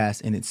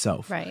podcast in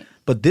itself. Right.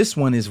 But this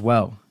one as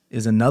well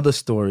is another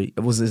story.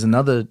 Is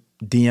another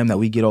DM that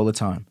we get all the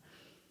time.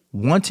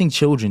 Wanting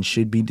children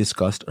should be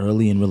discussed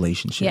early in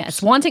relationships.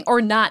 Yes, wanting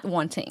or not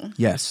wanting.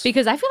 Yes.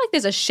 Because I feel like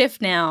there's a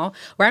shift now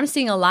where I'm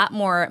seeing a lot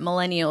more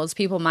millennials,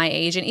 people my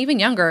age and even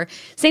younger,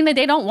 saying that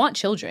they don't want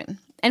children.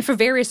 And for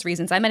various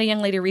reasons. I met a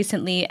young lady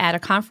recently at a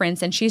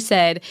conference, and she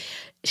said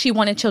she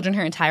wanted children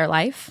her entire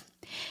life.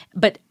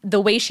 But the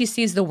way she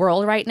sees the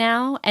world right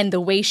now and the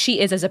way she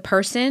is as a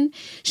person,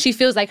 she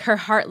feels like her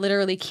heart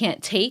literally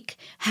can't take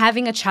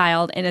having a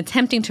child and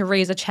attempting to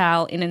raise a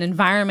child in an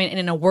environment and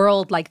in a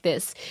world like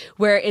this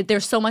where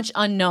there's so much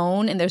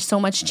unknown and there's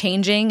so much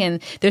changing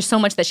and there's so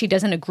much that she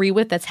doesn't agree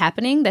with that's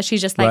happening that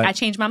she's just like, I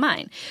changed my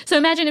mind. So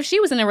imagine if she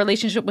was in a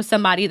relationship with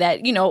somebody that,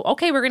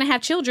 okay, we're going to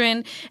have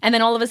children. And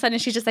then all of a sudden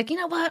she's just like, you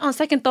know what? On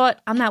second thought,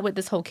 I'm not with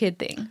this whole kid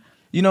thing.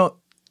 You know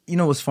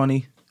what's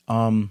funny?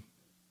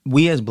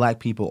 We as black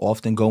people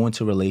often go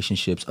into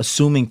relationships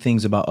assuming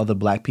things about other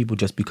black people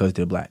just because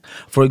they're black.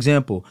 For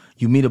example,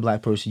 you meet a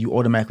black person, you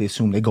automatically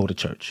assume they go to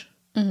church.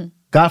 Mm-hmm.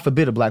 God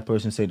forbid a black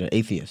person say they're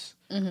atheists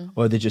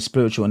or they're just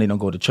spiritual and they don't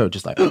go to church.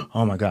 It's like,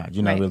 oh my God,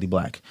 you're not really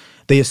black.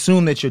 They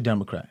assume that you're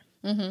Democrat.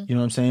 Mm-hmm. You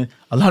know what I'm saying?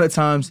 A lot of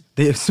times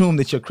they assume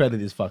that your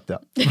credit is fucked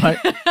up, right?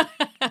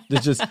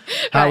 That's just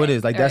how it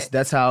is. Like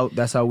that's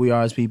how we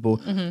are as people.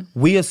 Mm-hmm.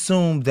 We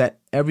assume that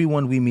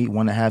everyone we meet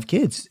want to have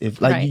kids.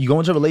 If you go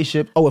into a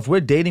relationship, if we're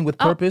dating with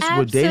purpose,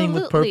 we're dating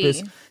with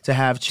purpose to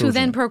have children. To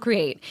then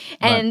procreate.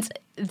 And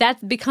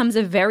that becomes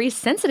a very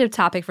sensitive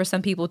topic for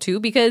some people too,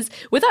 because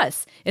with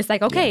us, it's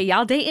like, okay,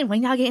 y'all dating,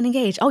 when y'all getting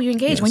engaged? Oh, you're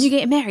engaged when you're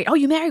getting married. Oh,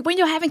 you married when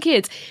you're having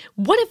kids.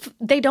 What if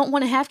they don't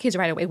want to have kids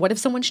right away? What if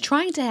someone's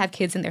trying to have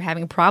kids and they're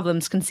having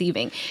problems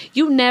conceiving?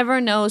 You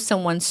never know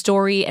someone's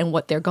story and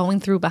what they're going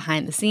through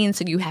behind the scenes,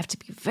 so you have to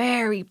be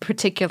very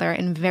particular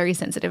and very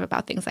sensitive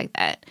about things like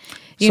that.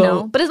 You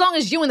know? But as long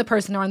as you and the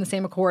person are on the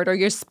same accord or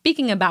you're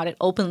speaking about it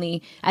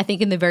openly, I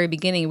think in the very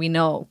beginning we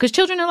know. Because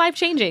children are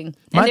life-changing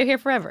and they're here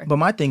forever. But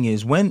my thing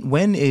is,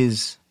 when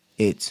is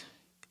it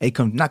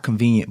not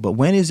convenient, but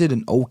when is it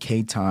an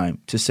okay time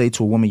to say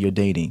to a woman you're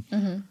dating,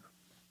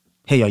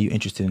 hey, are you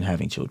interested in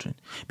having children?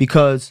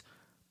 Because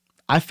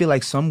I feel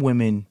like some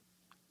women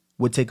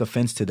would take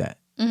offense to that.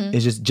 Mm-hmm.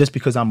 It's just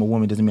because I'm a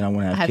woman doesn't mean I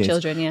want to have kids.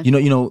 Children, yeah.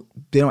 You know,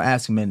 they don't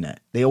ask men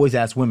that. They always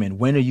ask women,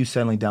 when are you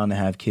settling down to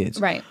have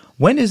kids? Right.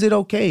 When is it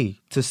okay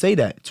to say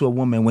that to a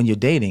woman when you're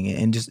dating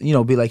and just,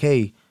 be like,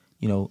 hey,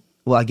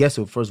 well, I guess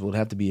first of all, it would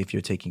have to be if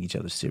you're taking each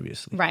other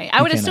seriously. Right.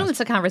 I would assume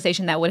it's a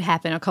conversation that would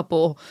happen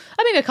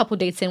maybe a couple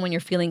dates in when you're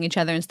feeling each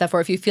other and stuff,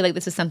 or if you feel like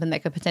this is something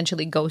that could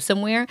potentially go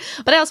somewhere.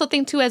 But I also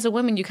think, too, as a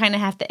woman, you kind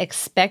of have to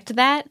expect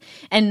that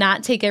and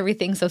not take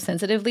everything so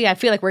sensitively. I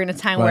feel like we're in a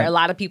time where a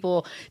lot of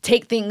people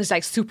take things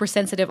like super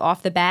sensitive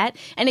off the bat,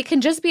 and it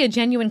can just be a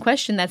genuine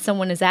question that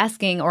someone is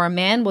asking, or a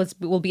man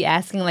will be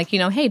asking, like,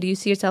 hey, do you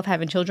see yourself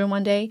having children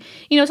one day?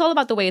 It's all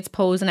about the way it's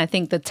posed, and I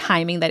think the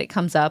timing that it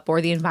comes up or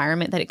the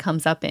environment that it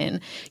comes up in.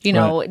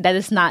 That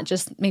it's not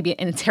just maybe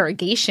an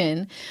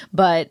interrogation,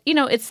 but,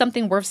 it's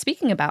something worth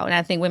speaking about. And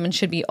I think women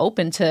should be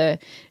open to,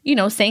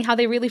 saying how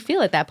they really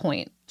feel at that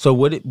point. So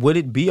would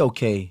it be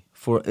okay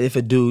for if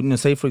a dude,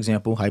 say, for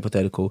example,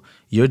 hypothetical,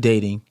 you're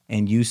dating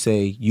and you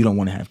say you don't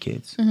want to have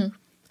kids. Mm-hmm.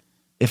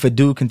 If a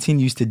dude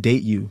continues to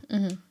date you,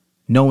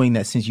 knowing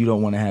that since you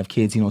don't want to have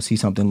kids, you don't see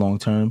something long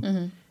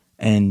term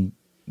and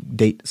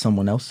date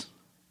someone else?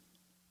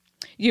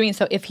 You mean,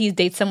 so if he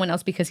dates someone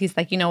else because he's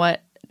like, you know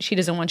what? She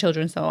doesn't want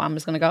children, so I'm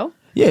just going to go?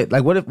 Yeah,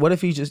 like what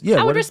if he just,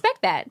 I would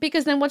respect that,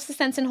 because then what's the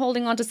sense in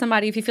holding on to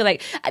somebody if you feel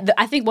like,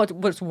 I think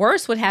what's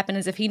worse would happen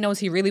is if he knows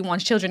he really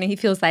wants children and he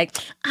feels like,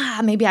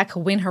 maybe I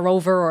could win her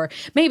over, or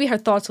maybe her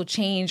thoughts will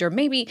change, or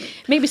maybe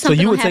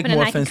something will happen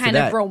and I can kind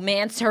of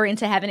romance her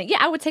into having it. Yeah,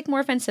 I would take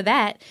more offense to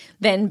that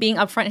than being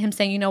upfront him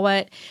saying, you know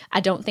what, I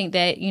don't think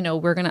that,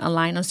 we're going to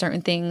align on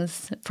certain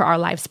things for our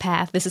life's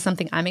path. This is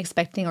something I'm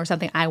expecting or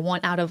something I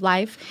want out of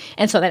life.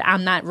 And so that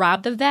I'm not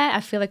robbed of that,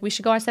 I feel like we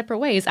should go our separate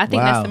ways. I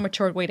think that's the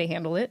matured way to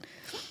handle it.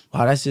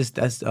 Wow, that's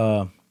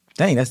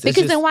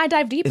because then why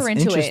dive deeper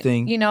into it?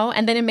 Interesting.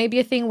 And then it may be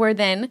a thing where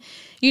then,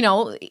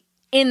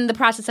 in the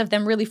process of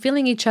them really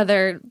feeling each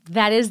other,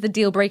 that is the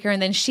deal breaker. And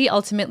then she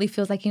ultimately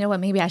feels like, you know what,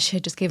 maybe I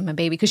should just give him a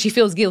baby because she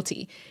feels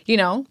guilty, you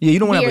know? Yeah, you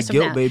don't want to years have a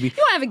from guilt now. baby. You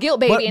don't have a guilt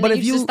baby. And but then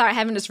if you just you- start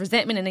having this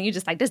resentment. And then you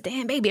just like, this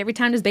damn baby. Every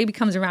time this baby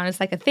comes around, it's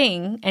like a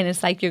thing. And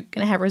it's like you're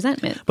going to have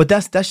resentment. But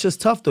that's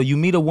just tough though. You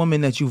meet a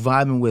woman that you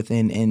vibing with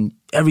and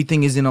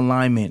everything is in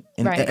alignment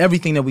and Right.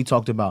 everything that we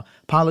talked about.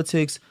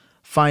 Politics,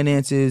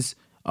 finances,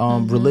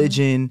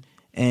 religion,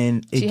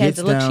 and it She has gets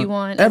the look down she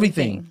want,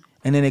 everything. everything.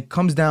 And then it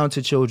comes down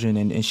to children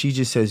and she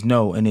just says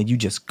no and then you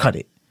just cut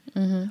it.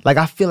 Like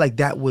I feel like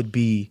that would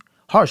be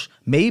harsh.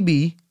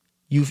 Maybe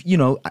you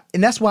know,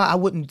 and that's why I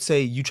wouldn't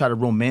say you try to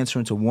romance her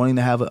into wanting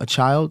to have a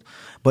child,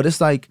 but it's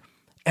like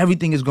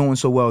everything is going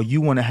so well. You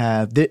want to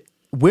have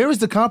where is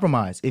the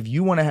compromise? If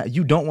you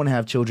don't want to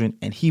have children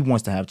and he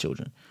wants to have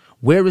children,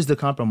 where is the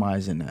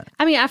compromise in that?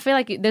 I mean, I feel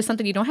like there's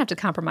something you don't have to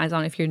compromise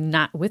on if you're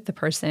not with the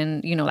person,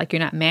 you know, like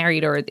you're not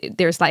married or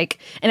there's like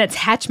an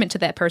attachment to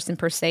that person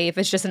per se. If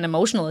it's just an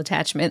emotional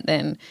attachment,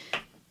 then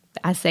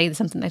I say it's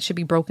something that should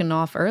be broken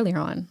off earlier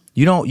on.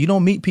 You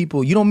don't meet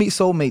people. You don't meet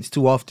soulmates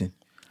too often.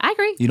 I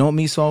agree. You don't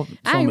meet soulmates.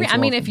 I agree. I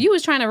mean, often. if you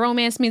was trying to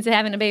romance me into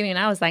having a baby and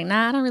I was like,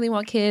 nah, I don't really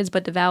want kids,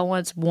 but DeVal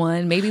wants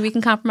one, maybe we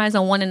can compromise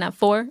on one and not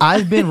four.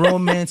 I've been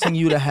romancing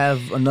you to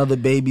have another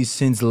baby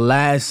since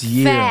last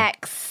year.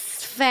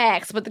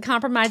 Facts. But the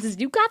compromise is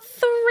you got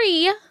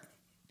 3,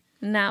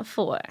 not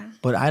 4.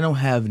 But I don't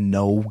have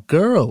no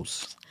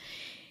girls.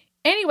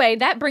 Anyway,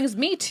 that brings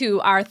me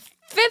to our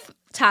 5th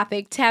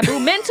topic, taboo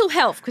mental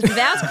health, because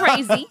DeVal's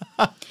crazy.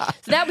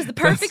 So that was the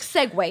perfect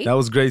segue. That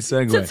was a great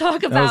segue. To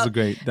talk about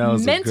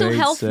mental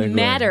health segue.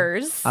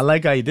 matters. I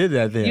like how you did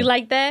that there. You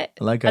like that?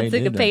 I like how I you took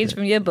did a that page there.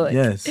 from your book.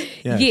 Yes.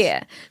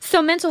 Yeah.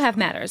 So mental health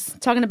matters.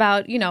 Talking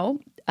about, you know,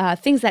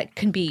 things that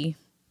can be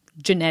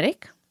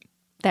genetic,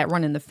 that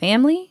run in the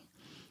family,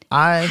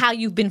 how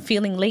you've been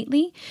feeling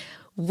lately.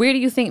 Where do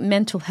you think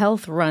mental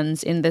health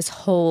runs in this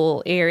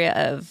whole area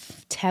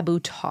of taboo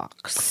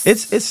talks?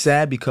 It's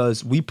sad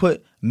because we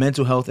put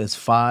mental health as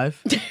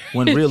 5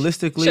 when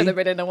realistically Should have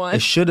been in the 1.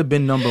 It should have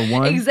been number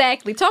 1.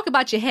 Exactly. Talk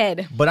about your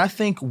head. But I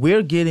think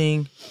we're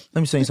getting.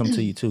 Let me say something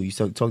to you too.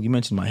 You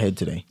mentioned my head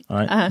today. All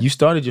right. You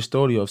started your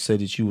story off said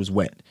that you was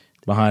wet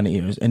behind the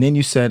ears, and then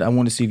you said I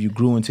want to see if you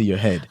grew into your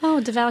head. Oh,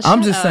 DeVal, I'm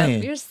shut just up.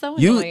 saying. You're so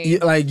annoying.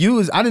 I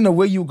didn't know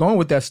where you were going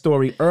with that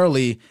story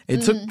early.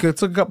 It took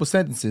a couple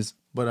sentences,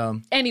 but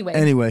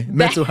Anyway,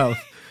 mental health.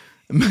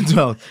 Mental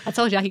health. I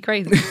told y'all he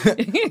crazy.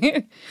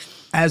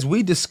 As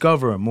we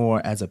discover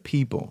more as a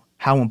people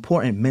how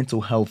important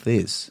mental health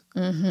is,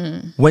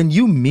 when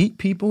you meet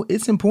people,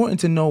 it's important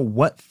to know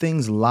what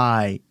things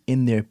lie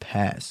in their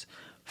past.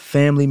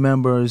 Family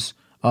members,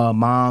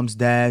 moms,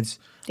 dads,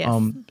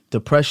 Yes.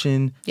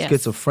 Depression, Yes.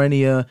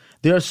 schizophrenia.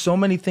 There are so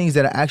many things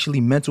that are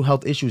actually mental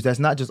health issues. That's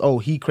not just, oh,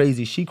 he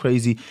crazy, she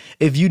crazy.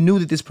 If you knew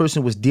that this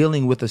person was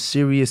dealing with a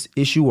serious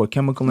issue or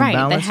chemical Right,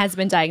 imbalance. that has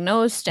been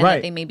diagnosed and Right.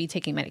 that they may be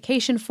taking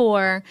medication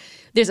for.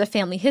 There's a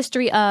family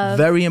history of.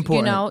 Very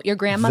important. You know, your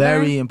grandmother.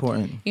 Very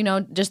important. You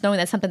know, just knowing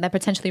that's something that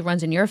potentially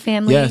runs in your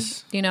family.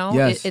 Yes. You know,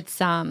 Yes. it's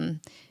something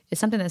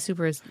that's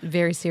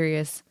very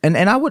serious. And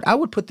I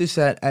would put this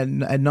at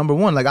number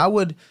 1. Like I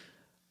would,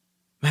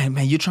 man,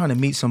 you're trying to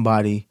meet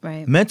somebody.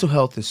 Right. Mental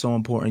health is so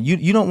important.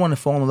 You don't want to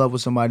fall in love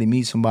with somebody,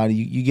 meet somebody.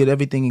 You get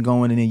everything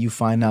going, and then you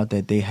find out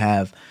that they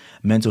have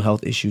mental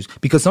health issues.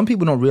 Because some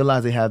people don't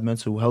realize they have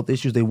mental health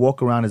issues. They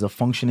walk around as a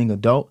functioning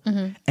adult,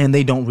 and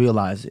they don't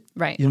realize it.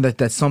 Right. You know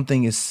that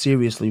something is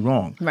seriously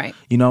wrong. Right.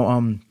 You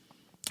know,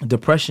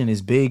 depression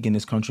is big in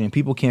this country, and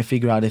people can't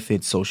figure out if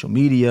it's social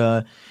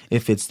media,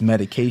 if it's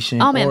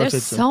medication. Oh man, or if there's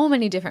it's so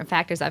many different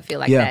factors I feel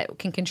like Yeah. that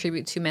can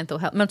contribute to mental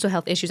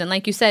health issues. And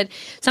like you said,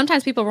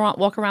 sometimes people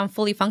walk around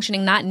fully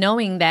functioning, not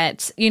knowing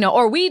that, you know,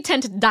 or we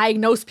tend to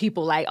diagnose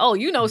people like, oh,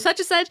 you know, such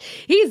and such,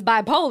 he's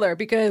bipolar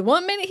because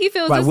one minute he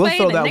feels Right, this we'll way,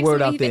 throw and the that next word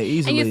minute out he there thinks-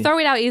 and easily. you throw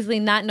it out easily,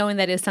 not knowing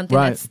that it's something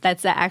Right.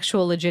 that's an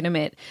actual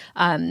legitimate,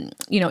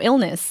 you know,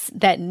 illness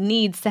that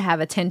needs to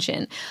have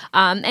attention.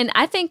 And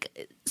I think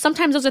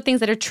sometimes those are things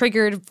that are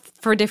triggered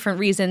for different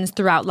reasons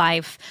throughout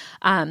life.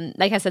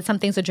 Like I said, some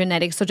things are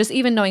genetic. So just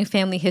even knowing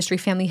family history,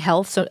 family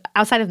health. So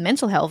outside of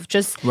mental health,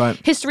 just Right.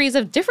 histories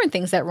of different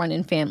things that run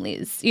in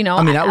families. You know,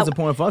 I mean, that was the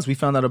point for us. We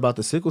found out about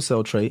the sickle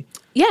cell trait.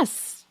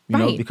 Yes, You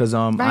know, because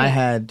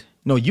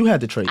you had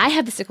the trait. I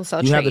had the sickle cell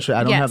trait. You have the trait.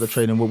 I don't have the Yes.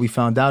 trait. And what we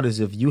found out is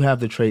if you have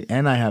the trait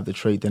and I have the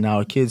trait, then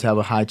our kids have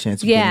a high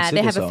chance of Yeah, getting they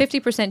sickle have cell. a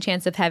 50%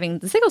 chance of having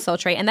the sickle cell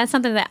trait. And that's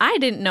something that I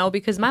didn't know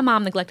because my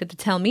mom neglected to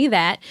tell me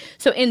that.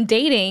 So in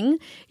dating,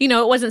 you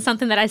know, it wasn't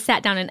something that I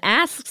sat down and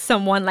asked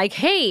someone like,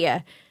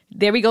 hey,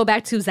 there we go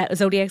back to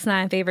Zodiac's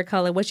 9 favorite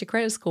color. What's your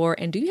credit score?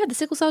 And do you have the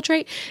sickle cell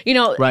trait? You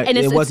know, Right. and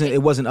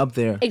It wasn't up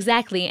there.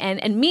 Exactly.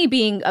 And me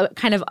being a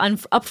kind of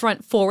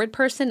upfront forward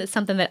person is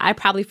something that I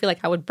probably feel like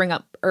I would bring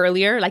up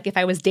earlier, like if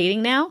I was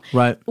dating now,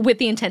 Right. with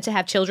the intent to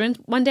have children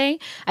one day.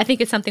 I think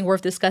it's something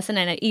worth discussing.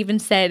 And I even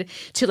said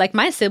to like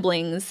my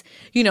siblings,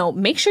 you know,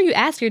 make sure you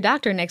ask your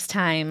doctor next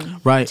time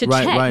Right, to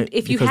right, check right,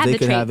 if you because have they the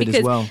could trait have it as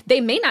because well.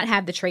 they may not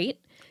have the trait.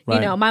 You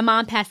Right. know, my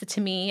mom passed it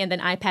to me, and then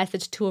I passed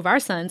it to two of our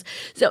sons.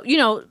 So, you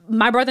know,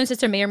 my brother and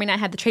sister may or may not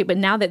have the trait, but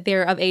now that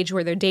they're of age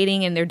where they're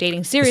dating and they're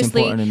dating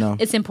seriously, important to know.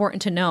 it's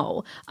important to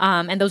know.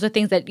 And those are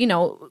things that, you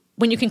know,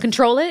 when you can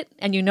control it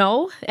and you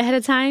know ahead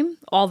of time,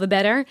 all the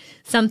better.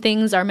 Some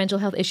things are mental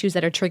health issues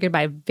that are triggered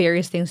by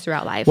various things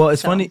throughout life. Well,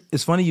 it's So- funny.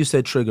 It's funny you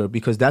said trigger,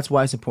 because that's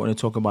why it's important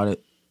to talk about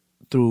it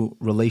through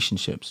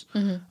relationships.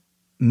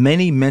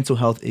 Many mental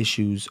health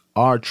issues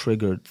are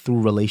triggered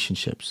through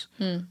relationships.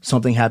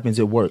 Something happens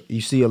at work. You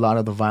see a lot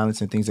of the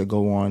violence and things that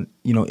go on,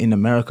 you know, in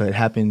America. It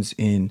happens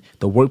in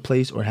the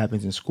workplace or it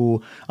happens in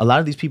school. A lot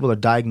of these people are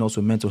diagnosed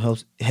with mental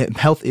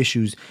health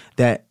issues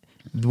that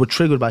were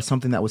triggered by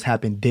something that was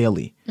happening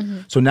daily.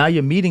 So now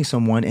you're meeting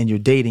someone and you're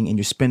dating and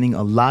you're spending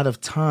a lot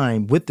of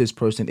time with this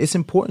person. It's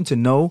important to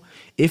know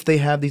if they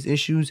have these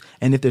issues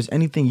and if there's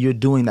anything you're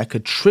doing that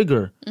could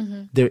trigger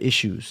their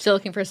issues. Still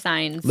looking for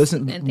signs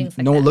Listen, and things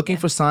like no, that. looking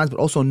yeah. for signs, but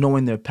also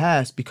knowing their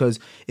past. Because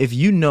if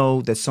you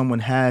know that someone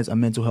has a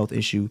mental health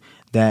issue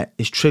that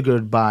is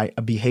triggered by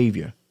a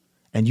behavior,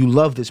 and you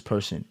love this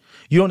person,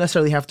 you don't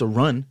necessarily have to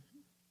run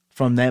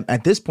from them.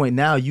 At this point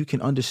now, you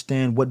can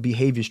understand what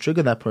behaviors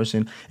trigger that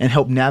person and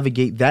help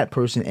navigate that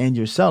person and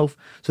yourself,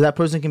 so that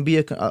person can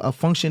be a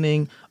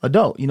functioning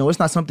adult. You know, it's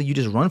not something you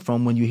just run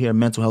from when you hear a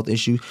mental health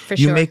issue. For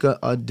you sure. make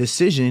a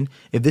decision,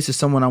 if this is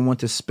someone I want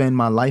to spend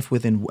my life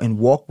with and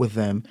walk with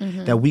them,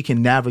 that we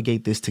can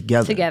navigate this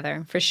together.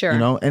 Together, for sure. You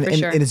know, and for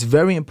sure. and it's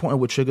very important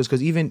with triggers,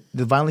 because even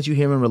the violence you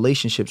hear in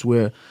relationships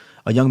where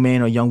a young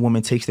man or young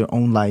woman takes their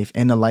own life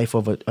and the life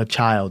of a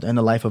child and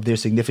the life of their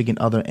significant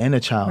other and a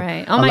child.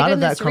 Right. Oh a my lot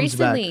goodness. of that comes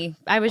back. Recently,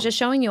 I was just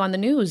showing you on the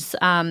news.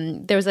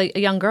 There was a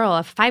young girl,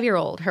 a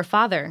 5-year-old. Her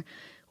father,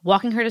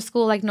 walking her to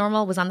school like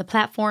normal, was on the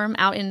platform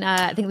out in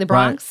I think the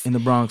Bronx. Right, in the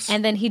Bronx.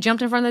 And then he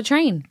jumped in front of the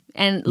train.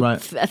 And Right.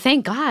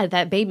 thank God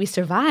that baby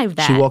survived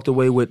that. She walked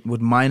away with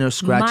minor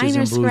scratches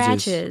Minor and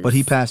bruises. scratches. But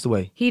he passed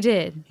away. He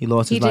did. He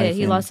lost his He life, did.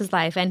 He and- lost his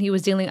life, and he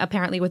was dealing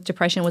apparently with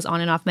depression. Was on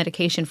and off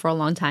medication for a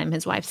long time.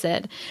 His wife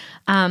said.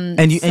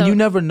 And you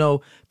never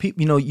know.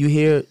 You know,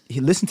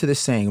 listen to this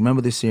saying.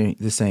 Remember this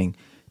saying,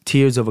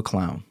 "Tears of a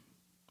clown."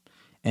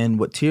 And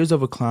what Tears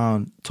of a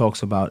Clown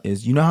talks about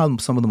is, you know how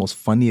some of the most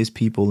funniest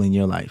people in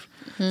your life,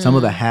 some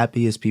of the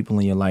happiest people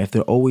in your life,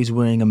 they're always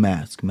wearing a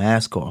mask.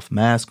 Mask off,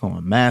 mask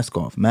on, mask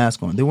off,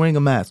 mask on. They're wearing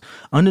a mask.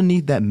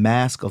 Underneath that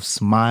mask of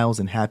smiles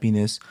and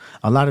happiness,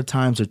 a lot of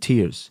times are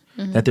tears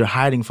that they're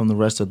hiding from the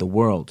rest of the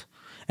world.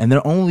 And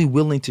they're only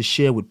willing to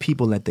share with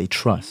people that they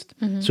trust.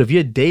 So if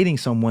you're dating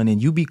someone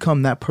and you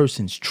become that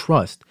person's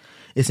trust,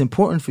 it's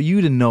important for you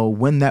to know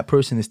when that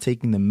person is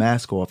taking the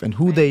mask off and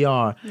who they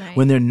are Right.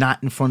 when they're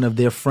not in front of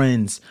their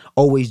friends,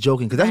 always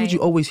joking. Because that's what Right. you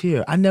always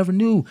hear. I never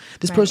knew.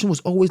 This person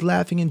was always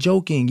laughing and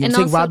joking. You And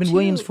take also, Robin too,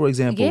 Williams, for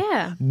example.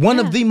 yeah, One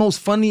yeah. of the most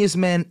funniest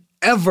men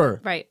ever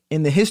Right.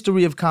 in the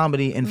history of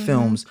comedy and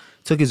films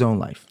took his own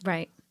life.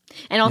 Right.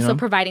 And also know?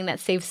 providing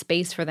that safe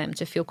space for them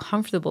to feel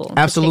comfortable. to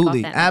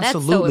Absolutely, take off that. That's so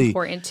absolutely.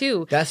 important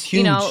too. That's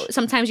You know, huge.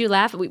 sometimes you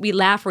laugh, we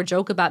laugh or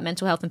joke about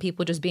mental health and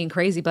people just being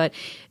crazy, but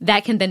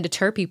that can then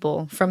deter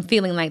people from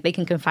feeling like they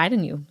can confide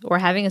in you or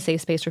having a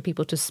safe space for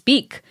people to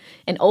speak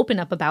and open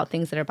up about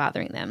things that are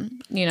bothering them,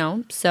 you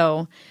know?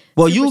 So,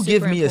 Well, super, you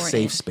give super me a important.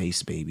 safe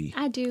space, baby.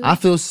 I do. I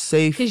feel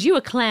safe. Because you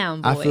a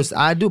clown, boy.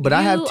 I do, but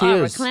I have You are a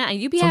tears. clown.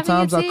 You be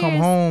Sometimes having I your come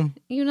tears, home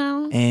you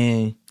know?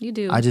 and You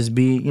do. I just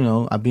be, you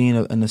know, I be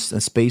in a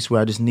space where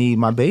I just need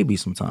my baby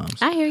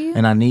sometimes. I hear you.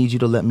 And I need you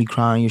to let me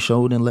cry on your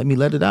shoulder and let me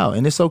let it out.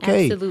 And it's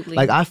okay. Absolutely.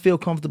 Like, I feel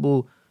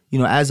comfortable, you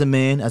know, as a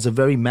man, as a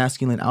very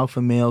masculine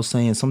alpha male,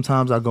 saying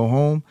sometimes I go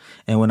home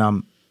and when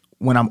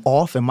I'm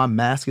off and my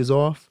mask is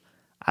off,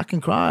 I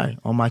can cry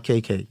on my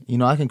KK. You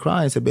know, I can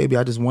cry and say, baby,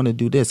 I just want to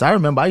do this. I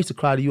remember I used to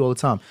cry to you all the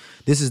time.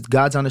 This is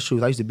God's honest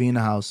truth. I used to be in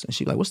the house and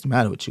she'd be like, what's the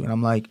matter with you? And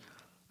I'm like,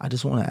 I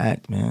just want to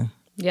act, man.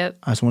 Yep.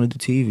 I just want to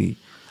do TV.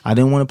 I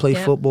didn't want to play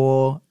Yep.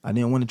 football. I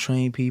didn't want to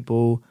train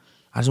people.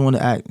 I just want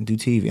to act and do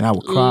TV. And I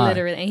would cry.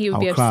 Literally. And he would I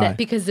be upset cry.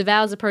 because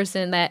DeVal's a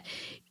person that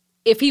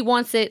if he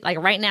wants it, like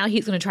right now,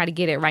 he's going to try to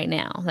get it right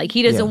now. Like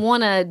he doesn't Yeah.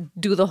 want to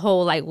do the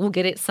whole, like, we'll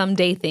get it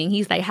someday thing.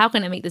 He's like, how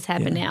can I make this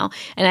happen now?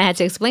 And I had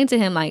to explain to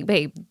him, like,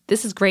 babe,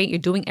 this is great. You're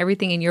doing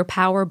everything in your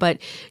power, but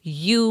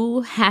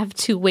you have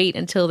to wait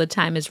until the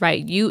time is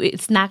right.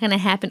 It's not going to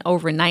happen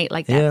overnight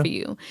like that Yeah. for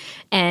you.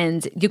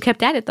 And you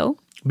kept at it though.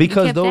 You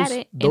Because kept those at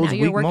it, and now those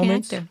you're a weak working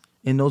moments, actor.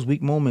 in those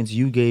weak moments,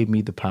 you gave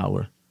me the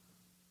power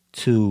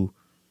to,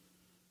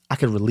 I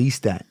could release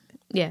that.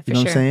 Yeah, for You know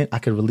sure. what I'm saying? I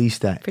could release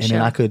that. For and sure.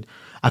 then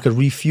I could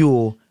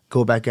refuel,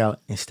 go back out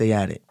and stay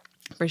at it.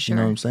 For sure.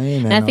 know what I'm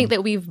saying? And I And, think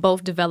that we've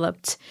both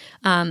developed,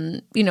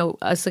 you know,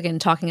 us again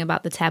talking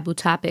about the taboo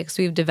topics,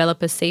 we've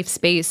developed a safe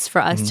space for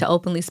us to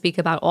openly speak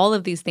about all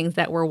of these things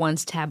that were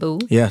once taboo.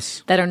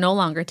 Yes. That are no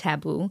longer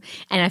taboo.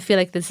 And I feel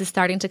like this is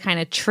starting to kind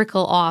of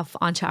trickle off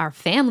onto our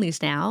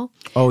families now.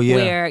 Oh, yeah.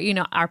 Where, you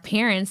know, our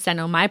parents, I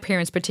know my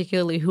parents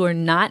particularly, who are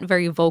not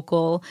very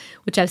vocal,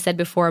 which I've said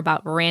before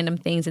about random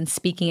things and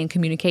speaking and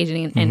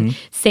communicating and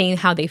saying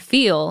how they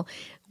feel.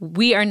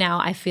 we are now,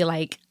 I feel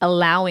like,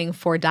 allowing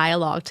for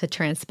dialogue to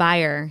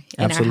transpire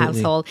in Absolutely. our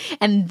household,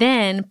 and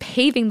then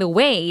paving the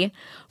way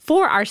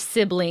for our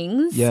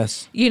siblings,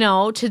 Yes.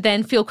 to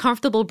then feel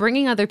comfortable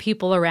bringing other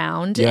people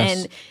around Yes.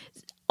 and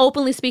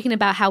openly speaking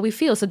about how we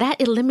feel. So that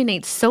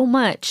eliminates so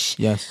much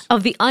Yes.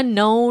 of the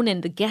unknown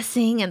and the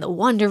guessing and the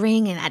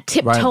wondering and that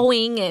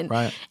tiptoeing. And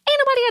Right. ain't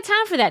nobody got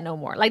time for that no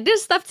more. Like,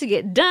 there's stuff to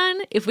get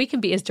done if we can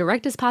be as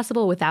direct as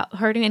possible without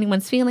hurting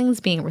anyone's feelings,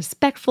 being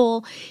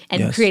respectful, and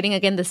Yes. creating,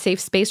 again, the safe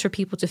space for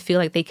people to feel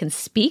like they can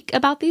speak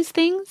about these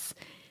things.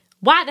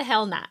 Why the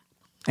hell not?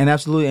 And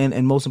absolutely,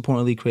 and most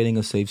importantly, creating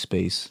a safe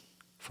space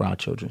for our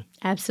children.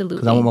 Absolutely.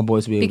 Because I want my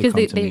boys to be able Because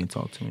to come to me and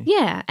talk to me.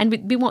 Yeah,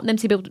 and we want them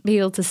to be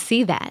able to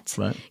see that.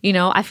 Right.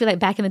 I feel like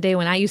back in the day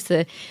when I used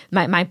to,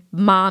 my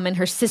mom and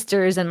her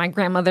sisters and my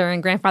grandmother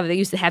and grandfather, they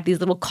used to have these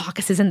little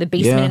caucuses in the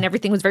basement, Yeah. and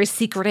everything was very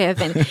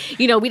secretive, and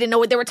we didn't know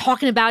what they were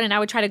talking about, and I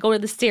would try to go to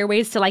the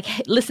stairways to like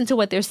listen to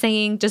what they're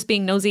saying, just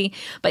being nosy.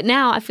 But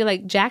now I feel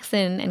like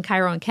Jackson and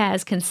Cairo and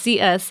Kaz can see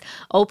us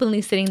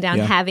openly sitting down,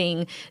 Yeah.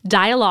 having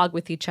dialogue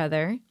with each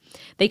other.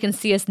 They can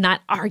see us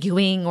not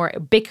arguing or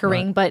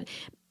bickering, but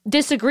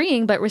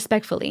disagreeing, but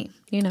respectfully,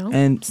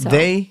 And So-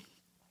 they,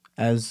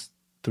 as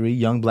 3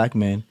 young black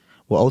men,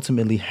 will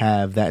ultimately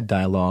have that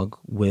dialogue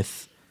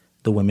with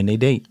the women they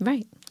date.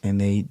 Right.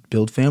 And they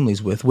build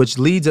families with, which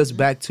leads us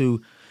back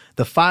to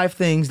the 5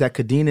 things that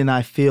Kadeen and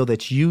I feel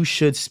that you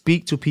should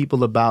speak to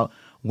people about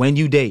when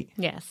you date.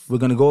 Yes. We're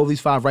going to go over these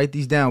 5. Write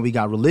these down. We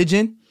got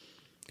religion,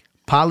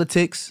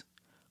 politics,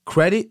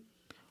 credit,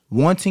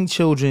 wanting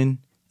children,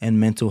 and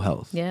mental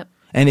health. Yep.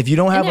 And if you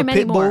don't have there a are many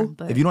pit bull, more,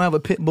 but- if you don't have a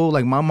pit bull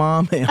like my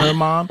mom and her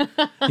mom,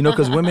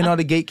 because women are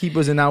the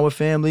gatekeepers in our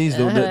families,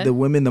 the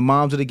women, the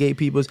moms are the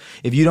gatekeepers.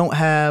 If you don't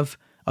have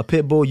a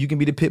pit bull, you can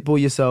be the pit bull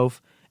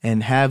yourself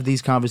and have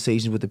these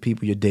conversations with the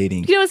people you're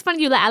dating. It's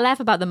funny. I laugh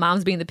about the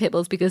moms being the pit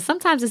bulls because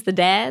sometimes it's the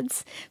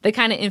dads that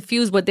kind of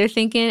infuse what they're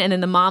thinking, and then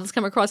the moms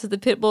come across as the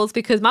pit bulls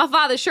because my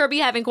father sure be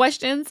having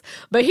questions,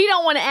 but he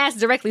don't want to ask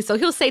directly. So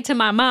he'll say to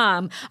my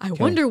mom, "I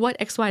wonder what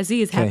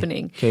XYZ is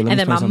happening," Okay, let and me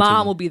then my explain something to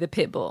mom you. will be the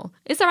pit bull.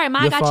 It's all right,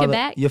 Ma, I got your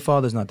back. Your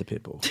father's not the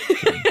pit bull.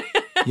 Okay.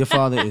 Your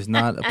father is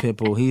not a pit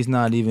bull. He's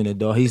not even a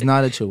dog. He's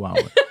not a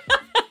chihuahua.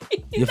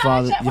 Your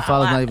father's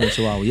not even a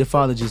chihuahua. Your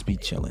father just be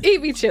chilling. He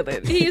be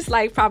chilling. He's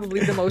like probably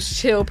the most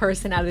chill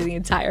person out of the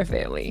entire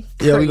family.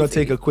 Yeah, we're going to Crazy.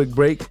 take a quick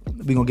break.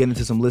 We're going to get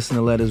into some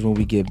listener letters when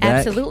we get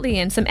back. Absolutely,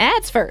 and some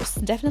ads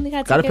first. Definitely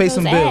got to Gotta get pay those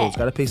some ads. bills.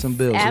 Gotta pay some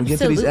bills. So we get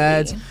to these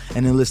ads Absolutely.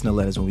 and then listener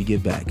letters when we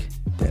get back.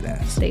 Dead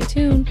ass. Stay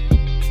tuned.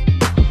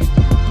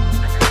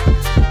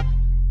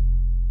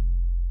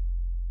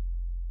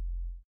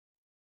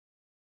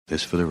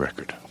 This for the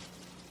record.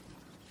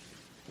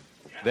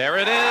 There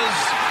it is,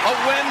 a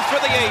win for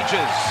the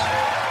ages.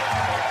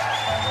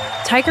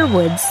 Tiger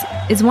Woods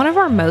is one of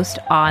our most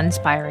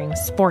awe-inspiring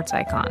sports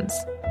icons.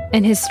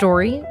 And his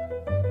story,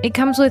 it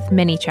comes with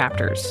many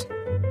chapters.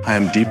 I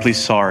am deeply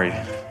sorry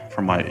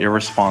for my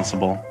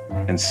irresponsible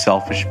and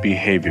selfish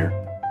behavior.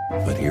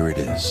 But here it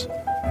is.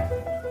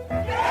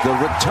 The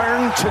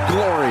return to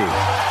glory.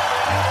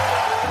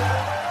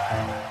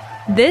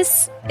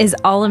 This is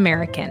All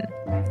American,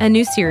 a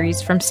new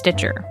series from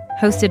Stitcher,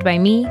 hosted by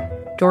me,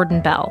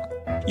 Jordan Bell.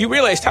 You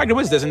realize Tiger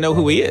Woods doesn't know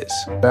who he is.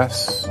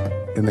 Best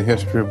in the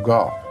history of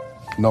golf.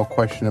 No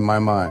question in my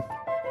mind.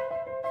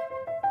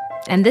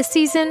 And this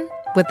season,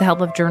 with the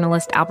help of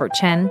journalist Albert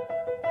Chen,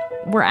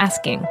 we're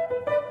asking,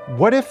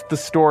 what if the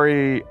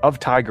story of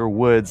Tiger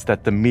Woods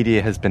that the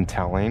media has been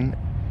telling,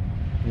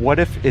 what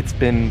if it's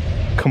been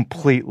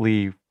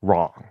completely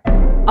wrong?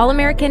 All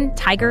American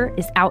Tiger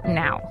is out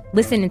now.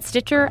 Listen in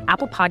Stitcher,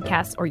 Apple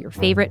Podcasts, or your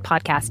favorite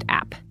podcast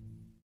app.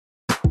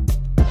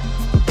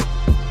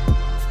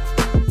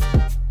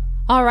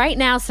 All right,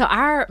 now, so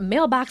our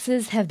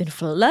mailboxes have been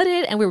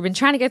flooded, and we've been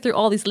trying to get through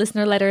all these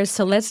listener letters,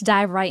 so let's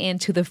dive right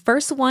into the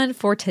first one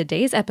for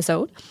today's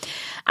episode.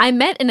 I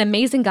met an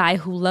amazing guy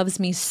who loves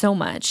me so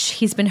much.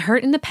 He's been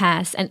hurt in the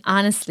past, and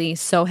honestly,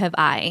 so have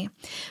I.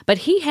 But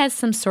he has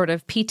some sort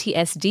of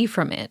PTSD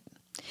from it.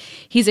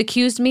 He's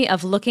accused me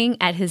of looking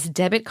at his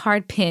debit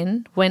card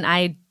PIN when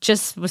I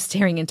just was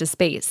staring into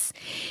space.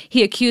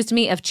 He accused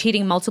me of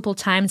cheating multiple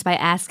times by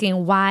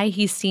asking why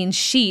he's seen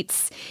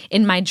sheets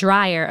in my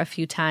dryer a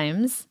few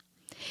times.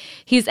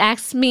 He's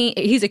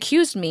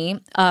accused me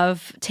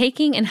of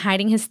taking and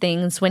hiding his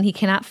things when he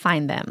cannot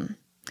find them.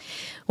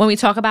 When we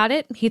talk about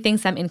it, he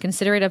thinks I'm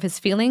inconsiderate of his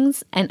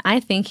feelings, and I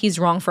think he's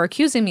wrong for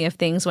accusing me of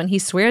things when he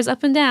swears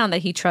up and down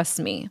that he trusts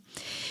me.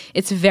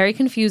 It's very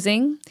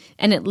confusing,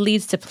 and it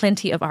leads to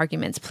plenty of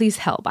arguments. Please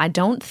help. I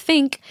don't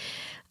think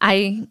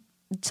I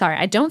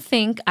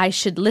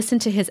should listen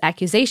to his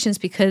accusations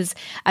because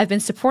I've been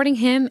supporting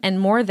him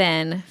and more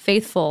than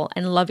faithful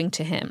and loving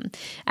to him.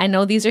 I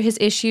know these are his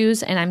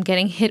issues, and I'm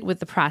getting hit with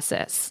the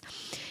process.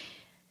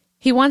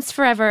 He wants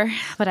forever,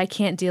 but I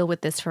can't deal with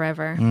this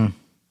forever.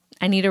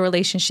 I need a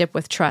relationship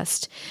with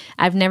trust.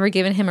 I've never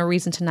given him a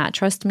reason to not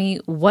trust me.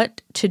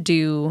 What to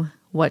do?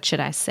 What should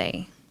I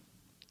say?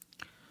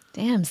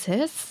 Damn,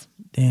 sis.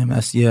 Damn,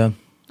 that's, yeah.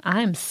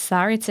 I'm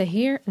sorry to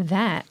hear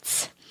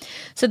that.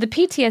 So the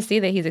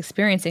PTSD that he's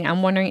experiencing,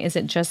 I'm wondering, is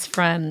it just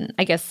from,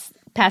 I guess,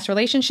 past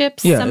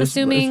relationships? Yeah, I'm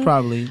assuming, it's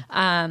probably,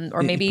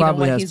 or maybe even probably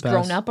what has he's past.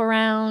 grown up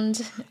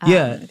around.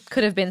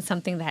 Could have been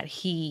something that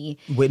he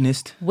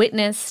witnessed. With From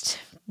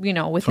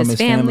his his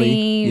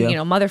family, family,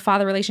 yeah.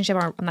 mother-father relationship.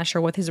 Or I'm not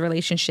sure what his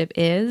relationship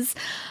is.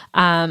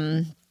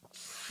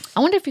 I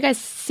wonder if you guys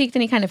seeked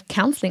any kind of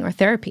counseling or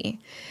therapy.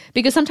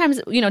 Because sometimes,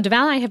 Deval and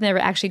I have never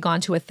actually gone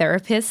to a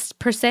therapist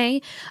per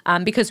se,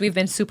 because we've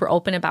been super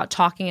open about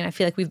talking, and I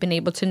feel like we've been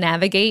able to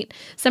navigate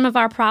some of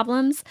our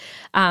problems.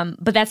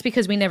 But that's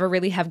because we never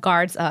really have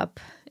guards up,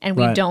 and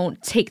we don't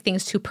take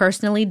things too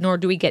personally, nor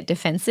do we get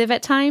defensive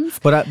at times.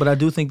 But I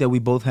do think that we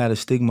both had a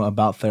stigma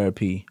about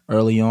therapy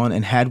early on,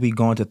 and had we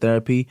gone to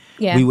therapy,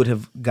 we would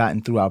have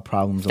gotten through our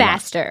problems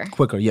faster,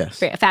 quicker. Yes,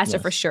 faster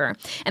for sure.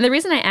 And the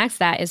reason I ask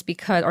that is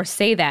because, or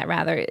say that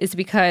rather, is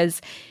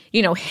because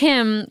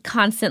him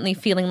constantly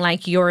feeling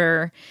like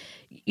you're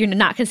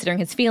not considering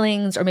his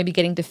feelings, or maybe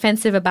getting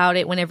defensive about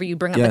it whenever you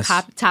bring up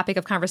the topic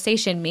of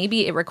conversation.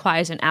 Maybe it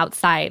requires an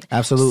outside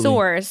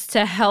source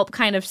to help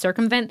kind of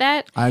circumvent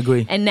that. I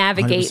agree. And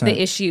navigate 100%.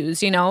 the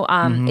issues.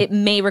 It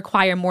may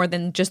require more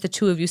than just the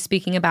two of you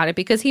speaking about it,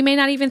 because he may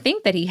not even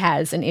think that he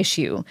has an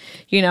issue.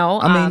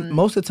 I mean,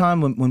 most of the time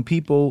when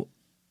people,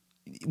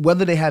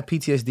 whether they have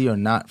PTSD or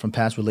not from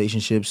past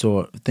relationships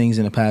or things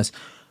in the past,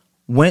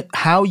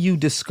 how you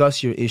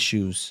discuss your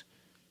issues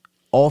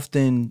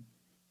often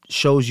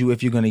shows you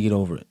if you're going to get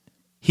over it.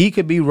 He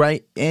could be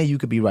right and you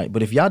could be right,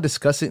 but if y'all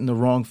discuss it in the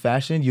wrong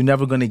fashion, you're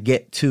never going to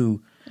get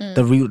to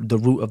the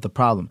root of the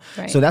problem.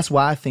 Right. So that's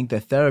why I think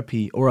that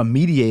therapy or a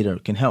mediator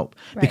can help.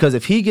 Right. Because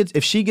if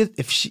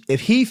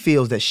he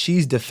feels that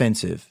she's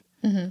defensive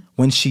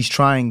when she's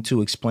trying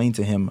to explain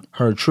to him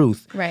her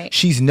truth,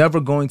 she's never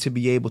going to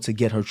be able to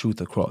get her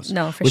truth across.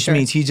 No, for which sure.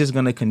 means he's just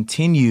going to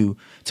continue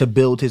to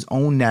build his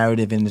own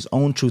narrative and his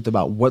own truth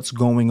about what's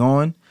going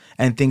on,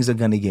 and things are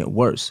going to get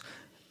worse.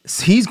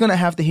 He's going to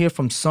have to hear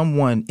from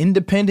someone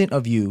independent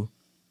of you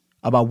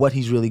about what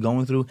he's really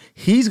going through.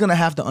 He's going to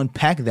have to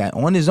unpack that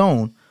on his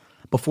own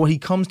before he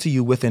comes to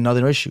you with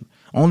another issue.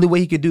 Only way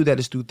he could do that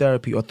is through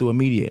therapy or through a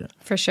mediator.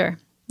 For sure.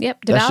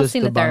 Yep. Deval's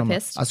seen a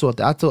therapist. I saw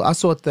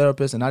a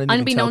therapist, and I didn't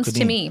Unbeknownst even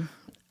tell to me,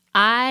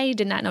 I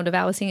did not know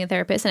Deval was seeing a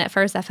therapist. And at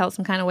first I felt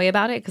some kind of way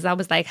about it, because I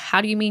was like,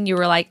 how do you mean you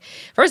were like,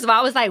 first of all,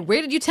 I was like,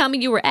 where did you tell me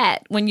you were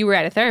at when you were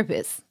at a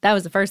therapist? That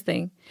was the first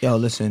thing. Yo,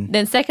 listen.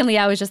 Then secondly,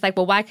 I was just like,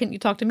 well, why couldn't you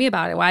talk to me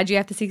about it? Why'd you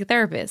have to seek a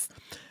therapist?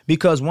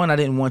 Because one, I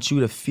didn't want you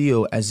to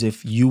feel as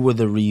if you were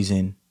the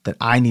reason that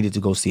I needed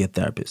to go see a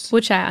therapist.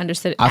 Which I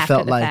understood I after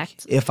felt the like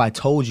fact. if I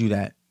told you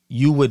that,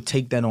 you would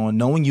take that on.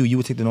 Knowing you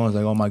would take that on as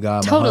like, oh my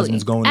God, my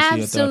husband's going to see a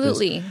therapist.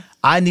 Absolutely.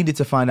 I needed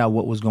to find out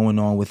what was going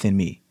on within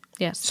me.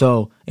 Yes.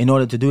 So in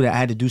order to do that, I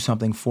had to do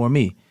something for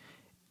me.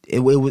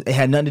 It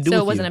had nothing to do with you.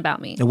 So it wasn't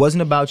about me. It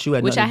wasn't about you.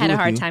 Which I had a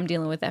hard time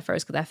dealing with at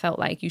first, because I felt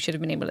like you should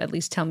have been able to at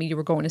least tell me you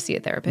were going to see a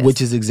therapist.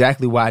 Which is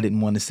exactly why I didn't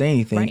want to say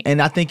anything. Right.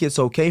 And I think it's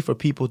okay for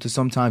people to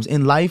sometimes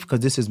in life, because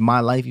this is my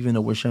life, even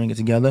though we're sharing it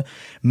together,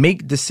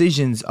 make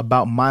decisions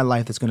about my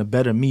life that's going to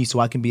better me, so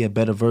I can be a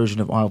better version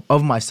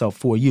of myself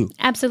for you.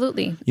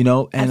 Absolutely.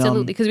 And,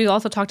 absolutely. Because we've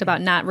also talked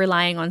about not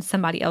relying on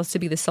somebody else to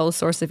be the sole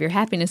source of your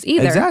happiness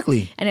either.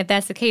 Exactly. And if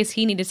that's the case,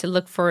 he needed to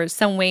look for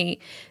some way,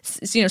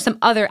 some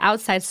other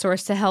outside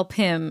source to help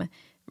him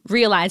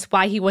realize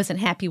why he wasn't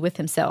happy with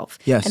himself.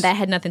 Yes. And that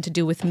had nothing to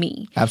do with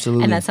me.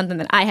 Absolutely. And that's something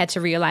that I had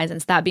to realize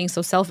and stop being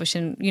so selfish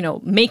and,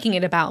 making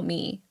it about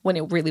me when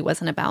it really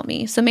wasn't about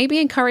me. So maybe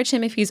encourage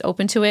him if he's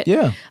open to it.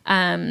 Yeah.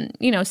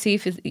 See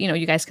if,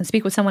 you guys can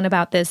speak with someone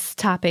about this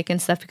topic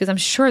and stuff, because I'm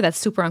sure that's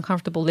super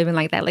uncomfortable living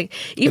like that. Like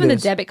even the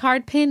debit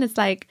card pin, it's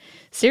like,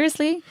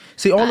 seriously?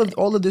 See,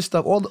 all of this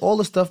stuff, all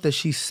the stuff that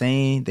she's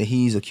saying that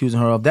he's accusing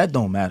her of, that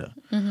don't matter.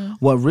 Mm-hmm.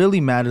 What really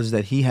matters is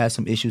that he has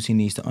some issues he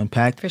needs to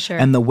unpack. For sure.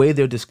 And the way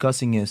they're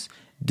discussing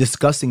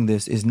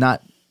this is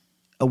not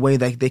a way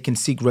that they can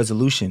seek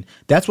resolution.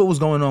 That's what was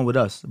going on with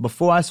us.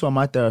 Before I saw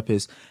my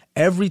therapist,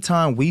 every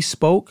time we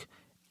spoke,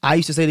 I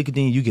used to say to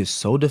Khadeen, you get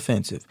so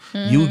defensive.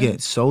 Mm-hmm. You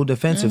get so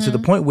defensive to the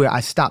point where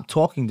I stopped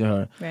talking to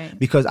her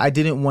because I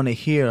didn't want to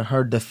hear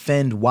her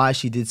defend why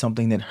she did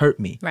something that hurt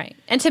me. Right.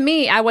 And to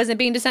me, I wasn't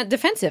being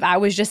defensive. I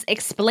was just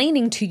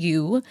explaining to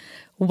you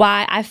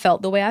why I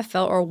felt the way I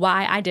felt or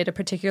why I did a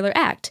particular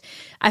act.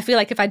 I feel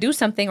like if I do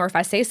something or if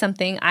I say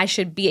something, I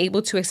should be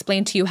able to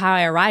explain to you how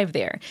I arrived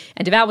there.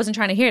 And Deval wasn't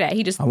trying to hear that.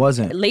 He just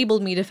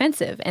labeled me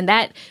defensive. And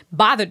that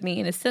bothered me.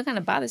 And it still kind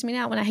of bothers me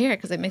now when I hear it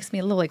because it makes me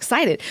a little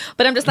excited.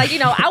 But I'm just like,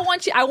 I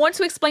want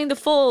to explain the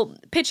full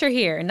picture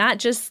here, not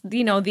just,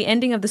 the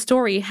ending of the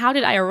story. How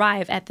did I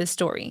arrive at this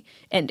story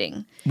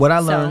ending? What I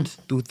learned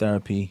through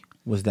therapy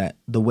was that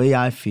the way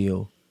I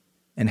feel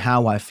and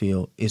how I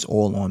feel is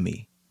all on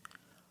me.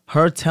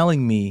 Her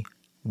telling me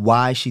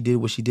why she did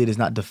what she did is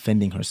not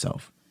defending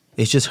herself.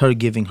 It's just her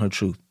giving her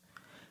truth.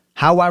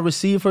 How I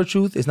receive her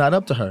truth is not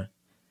up to her.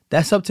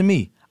 That's up to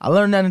me. I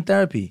learned that in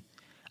therapy.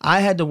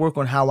 I had to work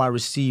on how I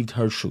received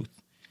her truth.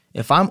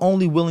 If I'm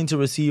only willing to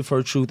receive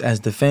her truth as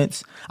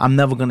defense, I'm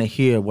never going to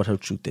hear what her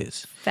truth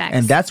is. Facts.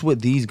 And that's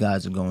what these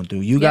guys are going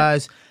through. You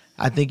guys,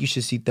 I think you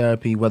should see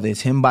therapy, whether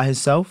it's him by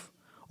himself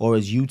or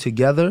it's you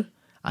together.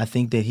 I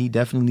think that he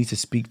definitely needs to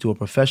speak to a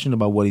professional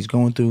about what he's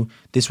going through.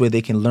 This way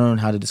they can learn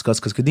how to discuss.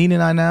 Because Khadeen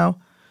and I now,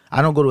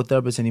 I don't go to a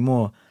therapist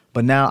anymore.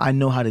 But now I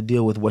know how to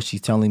deal with what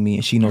she's telling me,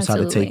 and she knows how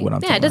to take what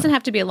I'm telling her. Yeah, it doesn't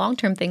have to be a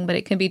long-term thing, but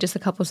it can be just a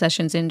couple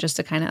sessions in just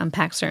to kind of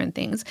unpack certain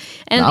things.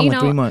 And I went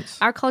 3 months.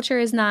 Our culture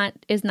is not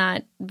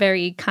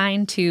very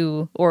kind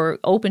to or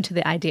open to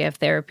the idea of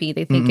therapy.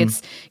 They think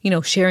it's,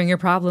 sharing your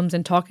problems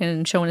and talking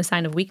and showing a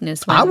sign of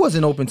weakness. I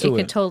wasn't open to it. It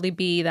could totally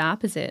be the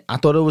opposite. I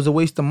thought it was a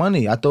waste of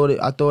money. I thought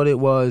it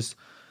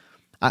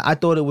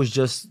was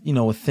just,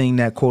 a thing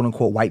that quote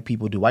unquote white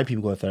people do. White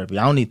people go to therapy.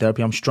 I don't need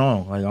therapy. I'm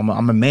strong. Like I'm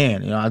a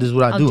man. This is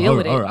what I do.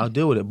 I'll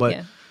deal with it.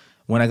 But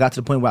when I got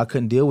to the point where I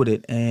couldn't deal with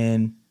it,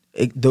 and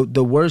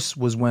the worst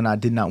was when I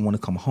did not want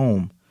to come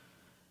home,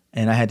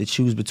 and I had to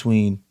choose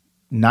between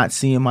not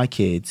seeing my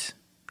kids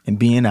and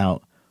being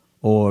out,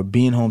 or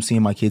being home,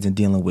 seeing my kids and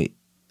dealing with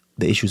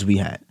the issues we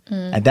had.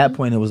 Mm-hmm. At that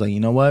point, it was like, you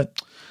know what?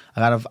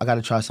 I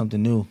gotta try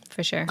something new.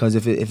 For sure. Because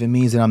if it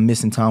means that I'm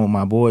missing time with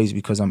my boys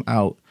because I'm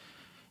out,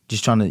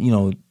 just trying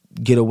to,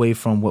 get away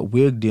from what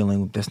we're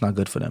dealing with, that's not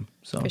good for them.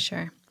 So for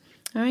sure.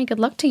 All right, good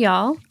luck to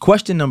y'all.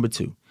 Question number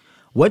 2.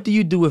 What do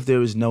you do if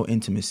there is no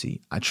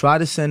intimacy? I try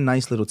to send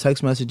nice little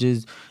text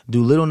messages,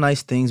 do little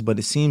nice things, but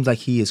it seems like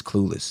he is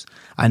clueless.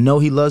 I know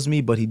he loves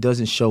me, but he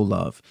doesn't show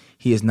love.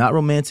 He is not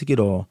romantic at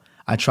all.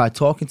 I try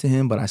talking to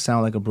him, but I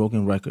sound like a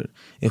broken record.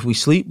 If we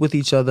sleep with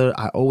each other,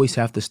 I always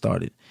have to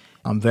start it.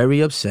 I'm very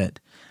upset.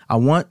 I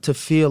want to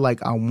feel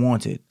like I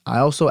want it. I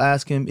also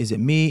ask him, is it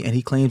me? And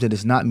he claims that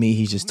it's not me.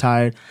 He's just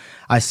tired.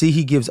 I see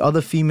he gives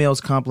other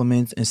females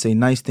compliments and say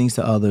nice things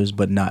to others,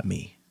 but not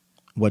me.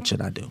 What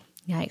should I do?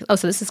 Yikes. Oh,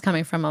 so this is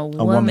coming from a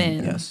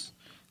woman. Yes.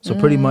 So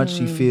pretty much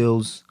she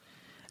feels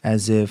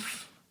as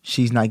if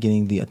she's not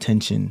getting the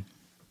attention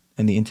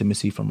and the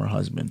intimacy from her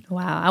husband.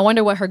 Wow. I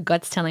wonder what her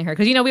gut's telling her.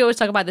 Because, we always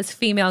talk about this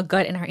female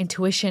gut and our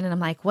intuition. And I'm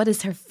like, what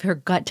is her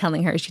gut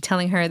telling her? Is she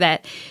telling her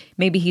that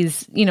maybe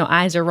he's,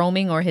 eyes are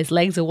roaming or his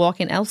legs are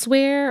walking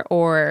elsewhere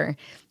or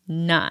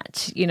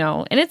not,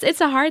 And it's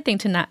a hard thing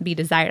to not be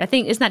desired. I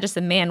think it's not just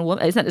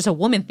it's not just a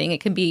woman thing.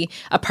 It can be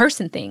a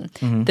person thing.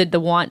 Mm-hmm. The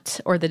want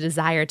or the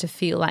desire to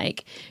feel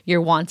like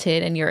you're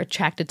wanted and you're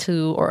attracted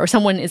to, or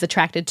someone is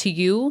attracted to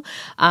you.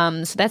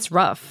 So that's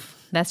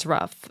rough. That's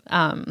rough.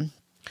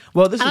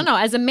 Well, I don't know.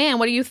 As a man,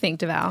 what do you think,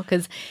 DeVal?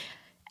 Because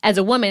as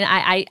a woman,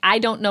 I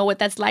don't know what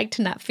that's like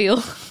to not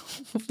feel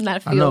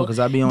I know, because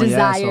I be on your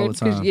ass all the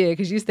time.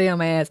 Because you stay on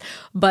my ass.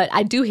 But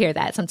I do hear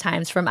that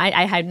sometimes from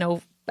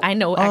I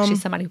know actually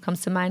somebody who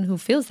comes to mind who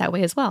feels that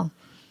way as well.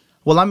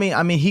 Well, I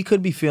mean, he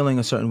could be feeling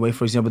a certain way.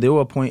 For example,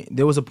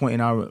 there was a point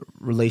in our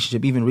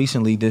relationship, even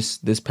recently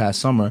this past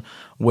summer,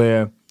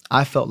 where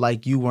I felt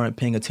like you weren't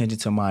paying attention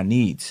to my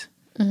needs.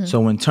 Mm-hmm.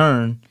 So in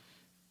turn,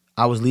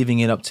 I was leaving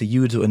it up to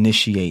you to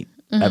initiate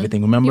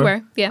everything. Remember? You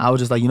were, yeah. I was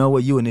just like, you know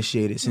what? You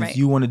initiate it. Since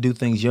you want to do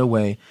things your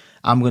way,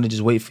 I'm going to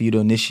just wait for you to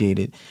initiate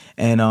it.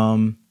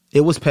 And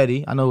it was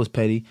petty. I know it was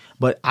petty,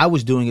 but I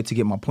was doing it to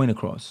get my point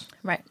across.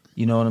 Right.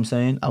 You know what I'm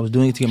saying? I was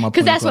doing it to get my point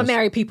across. Because that's what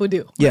married people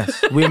do.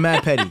 Yes. We're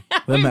mad petty.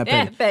 We're mad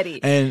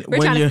petty. And we're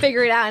trying to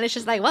figure it out, and it's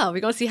just like, well,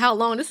 we're going to see how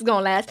long this is going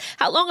to last.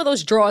 How long are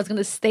those drawers going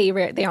to stay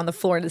right there on the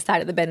floor on the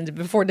side of the bed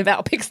before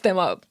DeVal picks them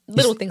up?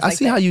 Little things like that. I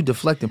see how you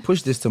deflect and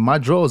push this to my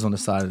drawers on the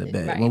side of the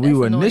bed when we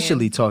were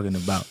initially talking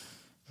about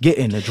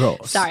getting the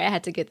drawers. Sorry, I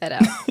had to get that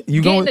out.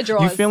 The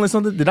drawers. You feeling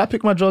something? Did I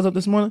pick my drawers up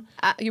this morning?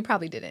 You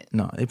probably didn't.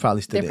 No, they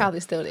probably still there. They're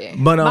probably still there.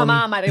 But, my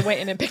mom might have went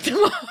in and picked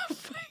them up.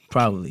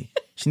 Probably.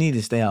 She needed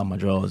to stay out of my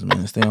drawers,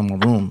 man. Stay in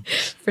my room.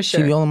 For sure.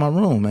 She be all in my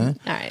room, man.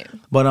 All right.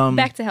 But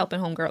back to helping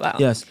homegirl out.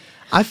 Yes.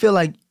 I feel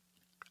like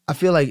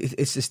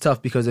it's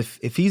tough because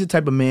if he's the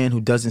type of man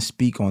who doesn't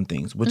speak on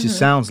things, which it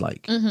sounds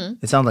like,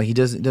 it sounds like he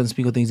doesn't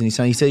speak on things, and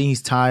he's saying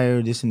he's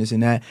tired, this and this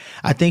and that.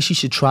 I think she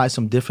should try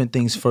some different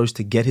things first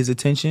to get his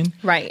attention.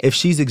 Right. If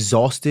she's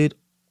exhausted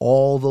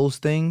all those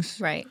things,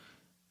 right,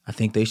 I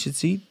think they should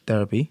see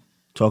therapy.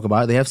 Talk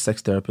about it. They have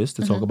sex therapists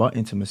to talk about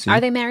intimacy.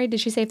 Are they married? Did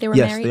she say if they were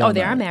married?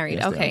 They are married.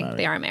 Yes, okay,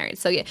 they are married.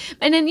 So yeah,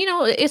 and then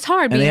it's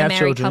hard being a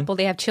married couple.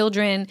 They have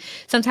children.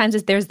 Sometimes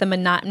there's the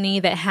monotony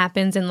that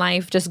happens in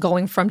life, just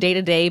going from day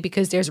to day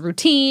because there's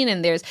routine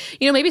and there's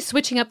maybe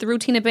switching up the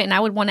routine a bit. And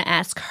I would want to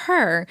ask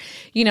her,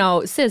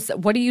 sis,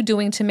 what are you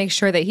doing to make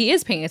sure that he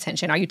is paying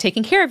attention? Are you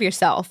taking care of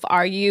yourself?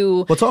 Are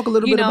you? Well, talk a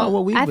little bit about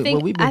what we've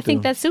been I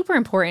think that's super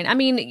important. I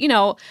mean,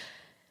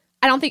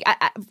 I don't think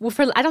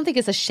I don't think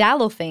it's a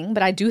shallow thing,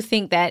 but I do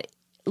think that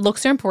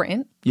looks are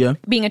important. Yeah.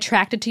 Being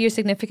attracted to your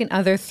significant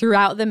other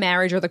throughout the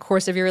marriage or the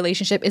course of your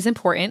relationship is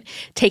important.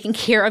 Taking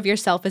care of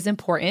yourself is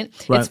important.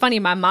 Right. It's funny,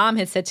 my mom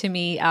had said to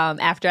me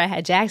after I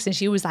had Jackson,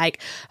 she was like,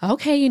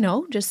 okay,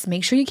 just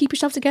make sure you keep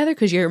yourself together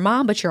because you're a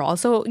mom, but you're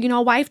also,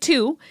 a wife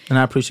too. And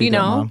I appreciate that,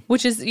 Mom.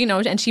 Which is,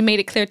 and she made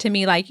it clear to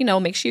me, like,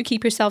 make sure you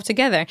keep yourself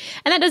together.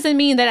 And that doesn't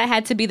mean that I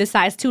had to be the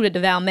size 2 that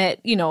DeVal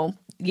met,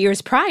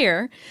 years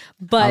prior,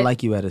 but I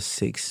like you at a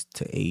 6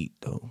 to 8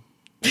 though.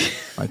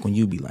 Like when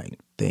you be like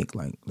thick,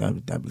 like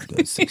that'd be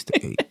good, 6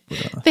 to 8.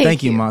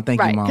 Thank you, Mom.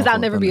 Thank you, Mom. Because I'll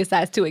never be a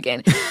size 2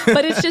 again.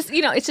 But it's just,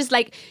 it's just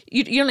like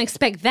you don't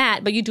expect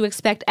that, but you do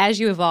expect as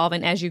you evolve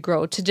and as you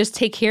grow to just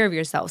take care of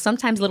yourself.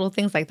 Sometimes little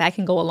things like that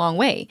can go a long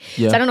way.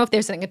 Yeah. So I don't know if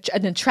there's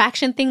an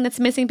attraction thing that's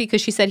missing,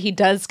 because she said he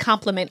does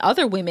compliment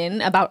other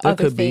women about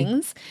other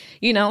things,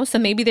 so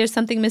maybe there's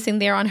something missing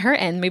there on her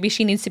end. Maybe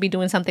she needs to be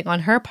doing something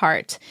on her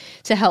part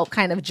to help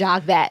kind of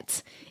jog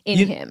that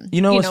in him.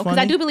 Because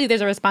I do believe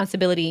there's a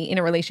responsibility in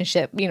a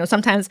relationship.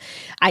 Sometimes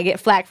I get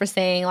flack for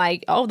saying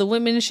like, oh, the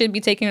women should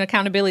be taking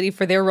accountability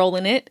for their role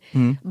in it.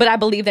 But I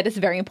believe that it's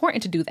very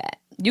important to do that.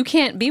 You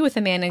can't be with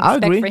a man and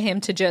expect for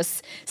him to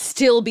just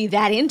still be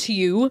that into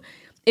you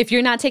if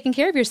you're not taking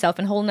care of yourself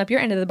and holding up your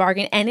end of the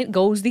bargain, and it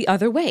goes the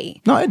other way.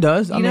 No, it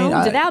does. I mean,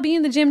 Devale be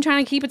in the gym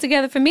trying to keep it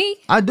together for me.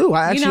 I do.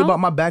 I ask you about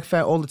my back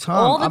fat all the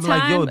time. I'm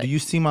like, yo, do you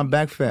see my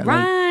back fat?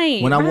 Right.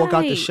 Like, when I walk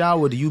out the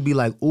shower, do you be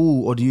like,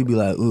 ooh, or do you be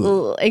like,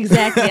 ooh?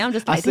 Exactly. I'm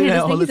just like, damn,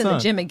 this nigga's in time. the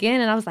gym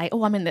again. And I was like,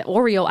 oh, I'm in the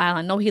Oreo aisle.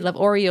 I know he loves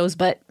Oreos,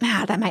 but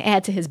that might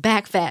add to his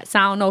back fat. So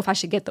I don't know if I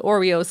should get the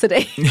Oreos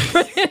today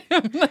for him.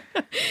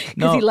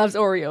 Because he loves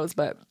Oreos.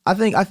 But I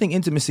think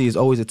intimacy is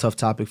always a tough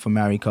topic for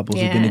married couples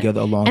who've been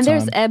together a long time. And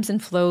there's ebbs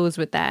and flows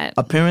with that.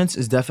 Appearance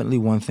is definitely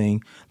one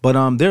thing, but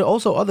there are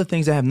also other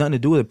things that have nothing to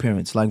do with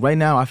appearance. Like right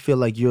now, I feel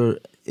like you're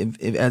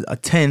as a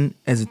 10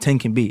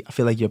 can be. I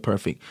feel like you're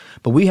perfect,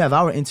 but we have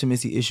our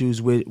intimacy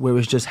issues where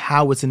it's just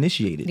how it's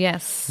initiated.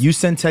 Yes, you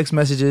send text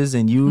messages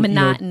and you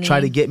try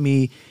to get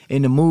me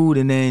in the mood,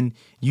 and then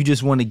you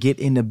just want to get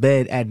in the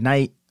bed at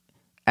night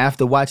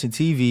after watching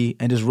TV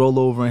and just roll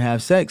over and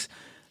have sex.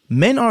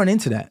 Men aren't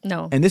into that.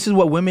 No, and this is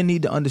what women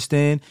need to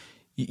understand.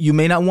 You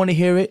may not want to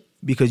hear it,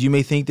 because you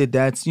may think that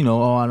that's, I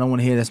don't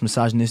want to hear that's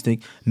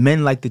misogynistic.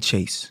 Men like the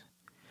chase.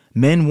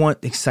 Men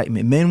want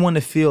excitement. Men want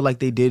to feel like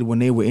they did when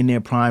they were in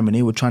their prime and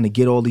they were trying to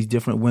get all these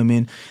different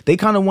women. They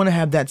kind of want to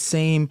have that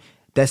same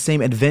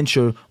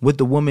adventure with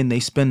the woman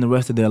they spend the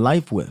rest of their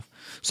life with.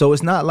 So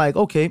it's not like,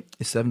 okay,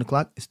 it's 7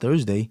 o'clock, it's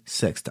Thursday,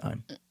 sex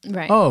time.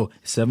 Right. Oh,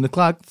 it's 7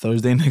 o'clock,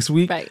 Thursday next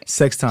week,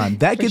 sex time.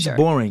 That gets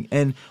boring.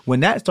 And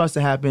when that starts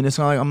to happen, it's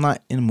kind of like, I'm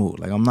not in the mood.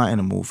 Like, I'm not in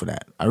the mood for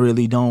that. I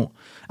really don't.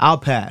 I'll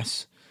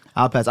pass.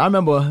 I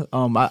remember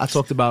I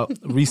talked about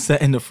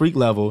resetting the freak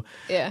level.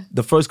 Yeah.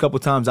 The first couple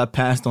times I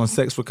passed on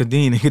sex for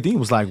Kadeen, and Kadeen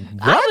was like,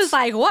 what? I was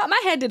like, what? My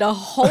head did a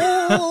whole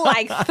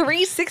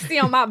 360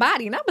 on my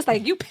body. And I was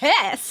like, you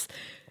pass?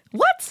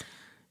 What?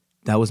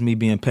 That was me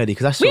being petty.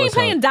 Because I saw we ain't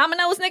playing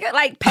dominoes, nigga.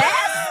 Like,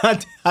 pass?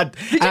 Did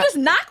you just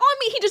knock on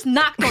me? He just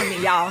knocked on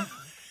me, y'all.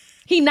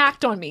 He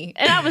knocked on me.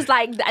 And I was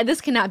like,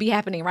 this cannot be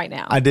happening right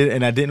now. I did,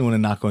 and I didn't want to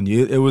knock on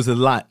you. It was a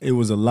lot. It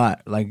was a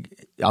lot.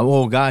 Like,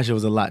 oh gosh, it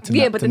was a lot to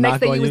knock. Yeah, but the next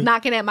day you was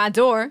knocking at my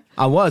door.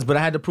 I was, but I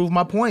had to prove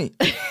my point.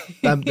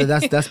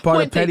 That's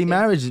part of petty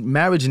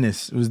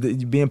marriageness, was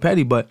being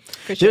petty. But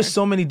there's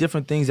so many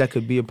different things that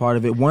could be a part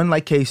of it. One,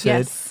 like Kay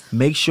said,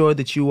 make sure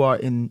that you are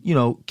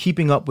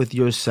keeping up with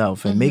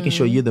yourself and making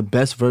sure you're the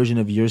best version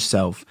of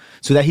yourself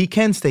so that he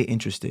can stay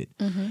interested.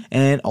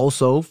 And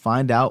also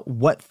find out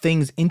what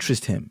things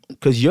interest him.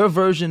 Because your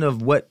version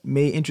of what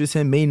may interest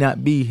him may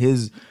not be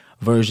his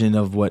version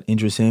of what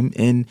interests him.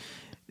 And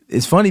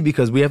it's funny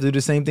because we have to do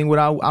the same thing with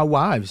our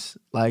wives.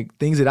 Like,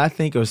 things that I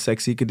think are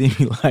sexy could be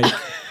like,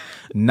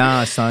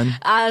 nah, son.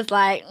 I was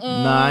like,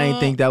 nah, I ain't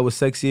think that was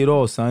sexy at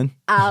all, son.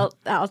 I'll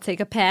take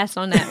a pass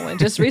on that one.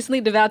 Just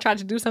recently, Devale tried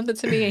to do something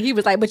to me, and he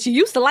was like, but you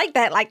used to like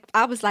that. Like,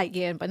 I was like,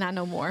 yeah, but not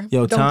no more.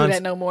 Yo, don't do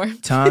that no more.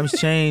 Times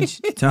change.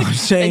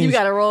 And you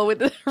got to roll with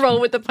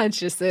the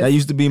punches, sis. That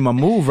used to be my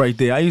move right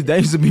there. That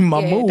used to be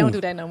my move. Don't do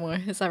that no more.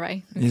 It's all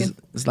right.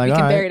 It's like, we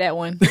can all bury that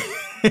one.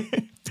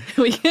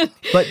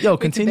 But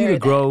continue to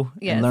grow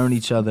and learn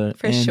each other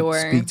and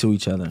speak to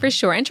each other. For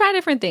sure. And try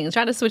different things.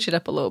 Try to switch it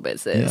up a little bit,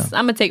 sis. Yeah.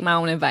 I'm going to take my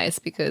own advice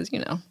because,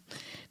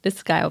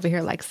 this guy over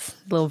here likes a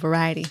little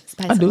variety,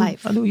 spice of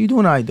life. I do. You're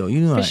doing all right, though. You're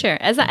doing all right. For sure.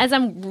 As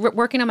I'm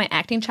working on my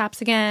acting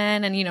chops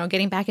again and,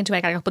 getting back into it,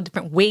 I got a couple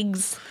different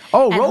wigs.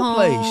 Oh, role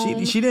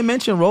play. She didn't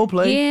mention role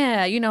play.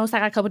 Yeah. So I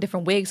got a couple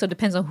different wigs. So it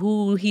depends on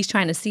who he's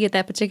trying to see at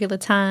that particular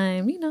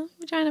time. We're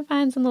trying to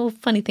find some little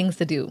funny things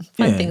to do.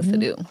 Things to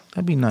do.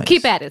 That'd be nice.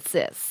 Keep at it,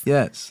 sis.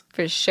 Yes.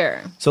 For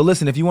sure. So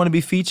listen, if you want to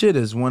be featured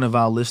as one of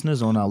our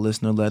listeners on our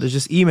listener letters,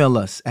 just email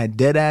us at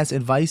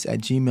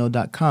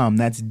deadassadvice@gmail.com.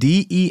 That's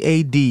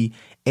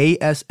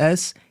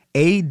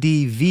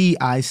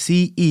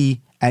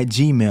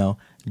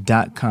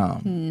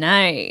DEADASSADVICE@gmail.com.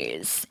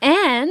 Nice.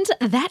 And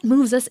that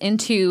moves us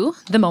into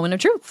the moment of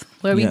truth,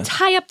 where we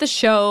tie up the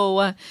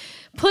show,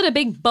 put a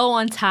big bow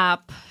on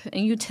top,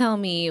 and you tell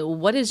me,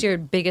 what is your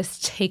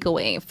biggest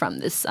takeaway from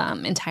this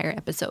entire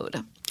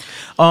episode?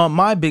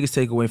 My biggest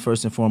takeaway,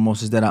 first and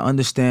foremost, is that I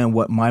understand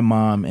what my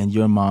mom and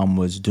your mom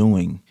was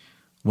doing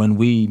when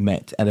we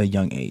met at a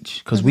young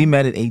age. Because we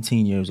met at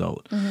 18 years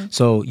old.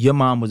 So your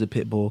mom was a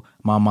pit bull,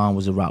 my mom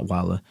was a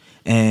Rottweiler.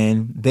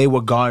 And they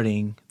were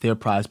guarding their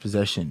prized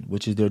possession,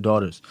 which is their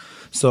daughters.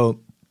 So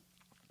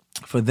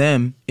for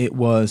them, it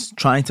was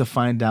trying to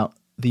find out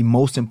the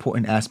most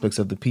important aspects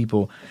of the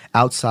people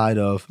outside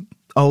of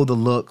the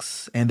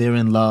looks, and they're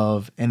in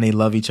love, and they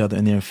love each other,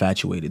 and they're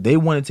infatuated. They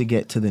wanted to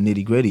get to the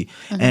nitty-gritty.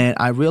 Mm-hmm. And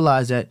I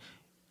realized that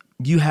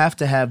you have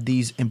to have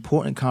these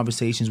important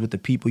conversations with the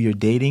people you're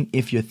dating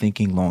if you're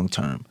thinking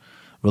long-term.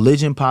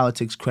 Religion,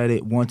 politics,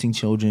 credit, wanting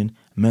children,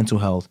 mental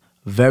health,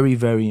 very,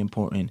 very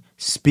important.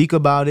 Speak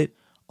about it.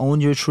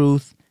 Own your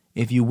truth.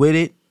 If you with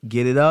it,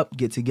 get it up,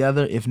 get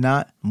together. If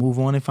not, move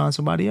on and find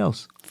somebody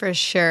else. For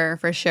sure,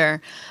 for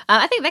sure.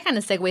 I think that kind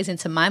of segues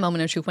into my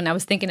moment of truth when I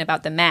was thinking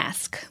about the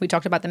mask. We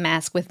talked about the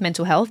mask with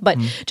mental health, but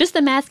just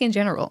the mask in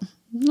general.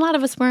 A lot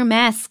of us wear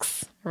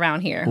masks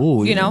around here,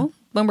 you know?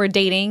 When we're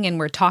dating and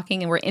we're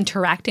talking and we're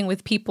interacting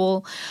with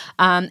people.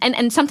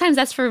 And sometimes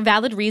that's for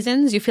valid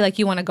reasons. You feel like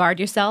you want to guard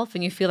yourself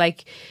and you feel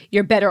like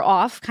you're better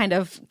off kind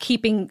of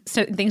keeping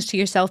certain things to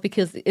yourself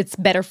because it's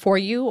better for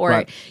you.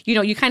 Or, you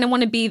know, you kind of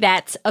want to be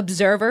that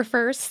observer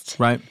first,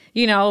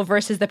 you know,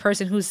 versus the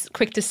person who's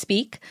quick to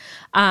speak.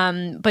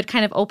 But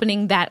kind of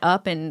opening that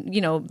up and, you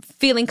know,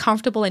 feeling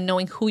comfortable and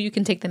knowing who you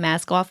can take the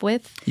mask off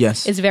with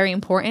is very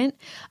important.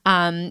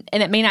 And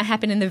it may not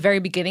happen in the very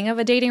beginning of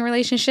a dating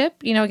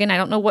relationship. You know, again, I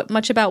don't know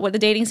much about what the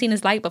dating scene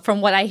is like, but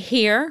from what I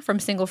hear from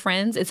single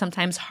friends, it's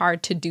sometimes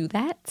hard to do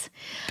that.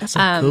 That's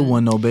a good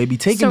one, though, baby.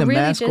 Taking the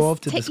mask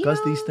off to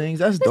discuss these things,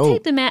 that's dope.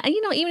 Take the mask,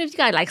 you know, even if you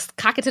got to like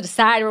cock it to the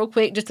side real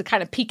quick just to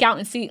kind of peek out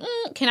and see,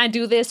 can I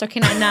do this or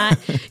can I not?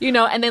 You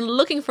know, and then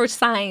looking for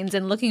signs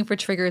and looking for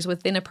triggers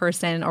within a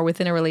person or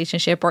within a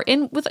relationship or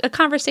with a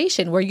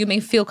conversation where you may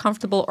feel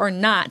comfortable or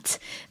not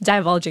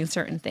divulging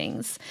certain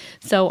things.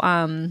 So,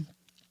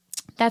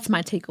 that's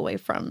my takeaway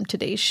from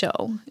today's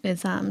show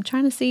is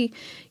trying to see,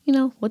 you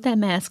know, what that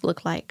mask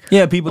look like.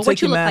 Yeah, people, take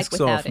your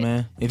masks off,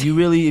 man. If you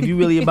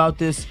really about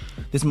this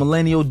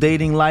millennial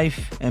dating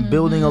life and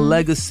building a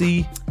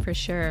legacy, for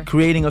sure,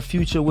 creating a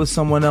future with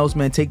someone else,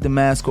 man, take the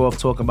mask off,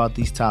 talk about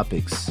these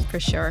topics. For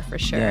sure.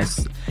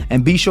 Yes.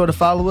 And be sure to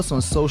follow us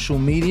on social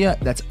media.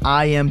 That's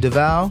I Am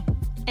DeVal.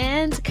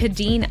 And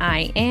Kadeen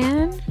I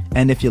Am.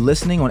 And if you're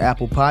listening on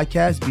Apple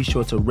Podcasts, be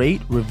sure to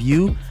rate,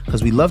 review,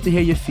 because we love to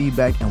hear your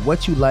feedback and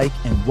what you like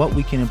and what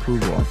we can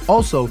improve on.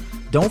 Also,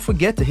 don't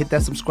forget to hit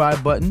that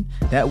subscribe button.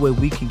 That way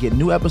we can get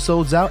new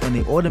episodes out and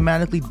they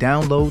automatically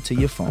download to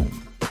your phone.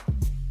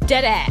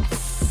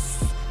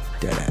 Deadass.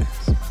 Deadass.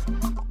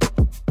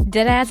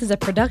 Deadass is a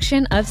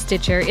production of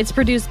Stitcher. It's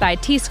produced by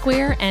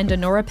T-Square and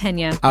Honora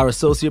Pena. Our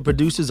associate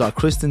producers are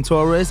Kristen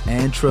Torres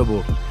and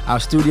Tribble. Our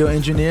studio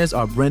engineers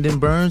are Brendan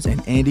Burns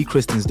and Andy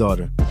Kristen's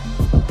daughter.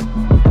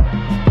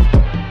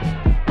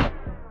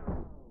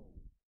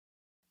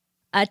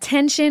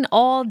 Attention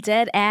all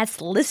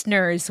Deadass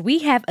listeners. We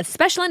have a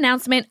special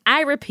announcement.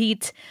 I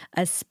repeat,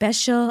 a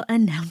special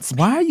announcement.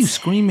 Why are you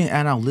screaming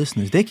at our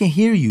listeners? They can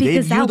hear you.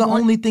 You're the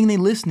only thing they're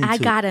listening to. I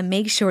gotta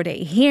make sure they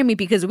hear me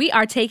because we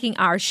are taking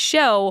our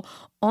show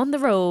on the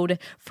road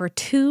for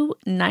 2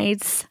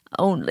 nights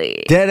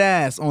only.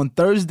 Deadass. On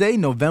Thursday,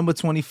 November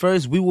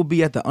 21st, we will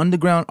be at the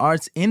Underground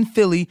Arts in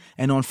Philly.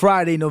 And on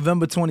Friday,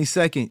 November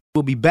 22nd,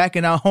 we'll be back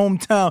in our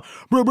hometown,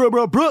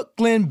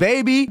 Brooklyn,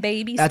 baby.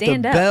 Baby, at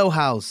stand the up. Bell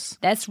House.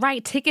 That's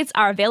right. Tickets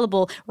are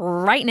available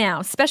right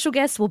now. Special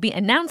guests will be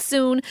announced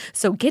soon.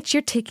 So get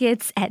your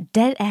tickets at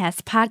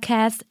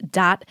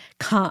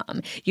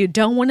deadasspodcast.com. You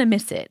don't want to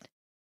miss it.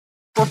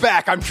 We're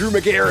back. I'm Drew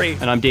McGarry.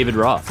 And I'm David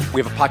Roth.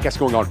 We have a podcast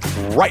going on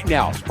right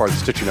now as part of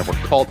the Stitcher Network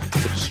called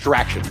The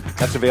Distraction.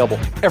 That's available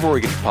everywhere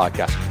you get your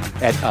podcast.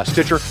 At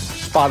Stitcher,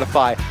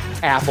 Spotify,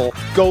 Apple.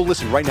 Go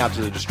listen right now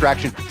to The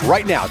Distraction.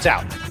 Right now, it's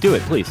out. Do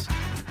it, please.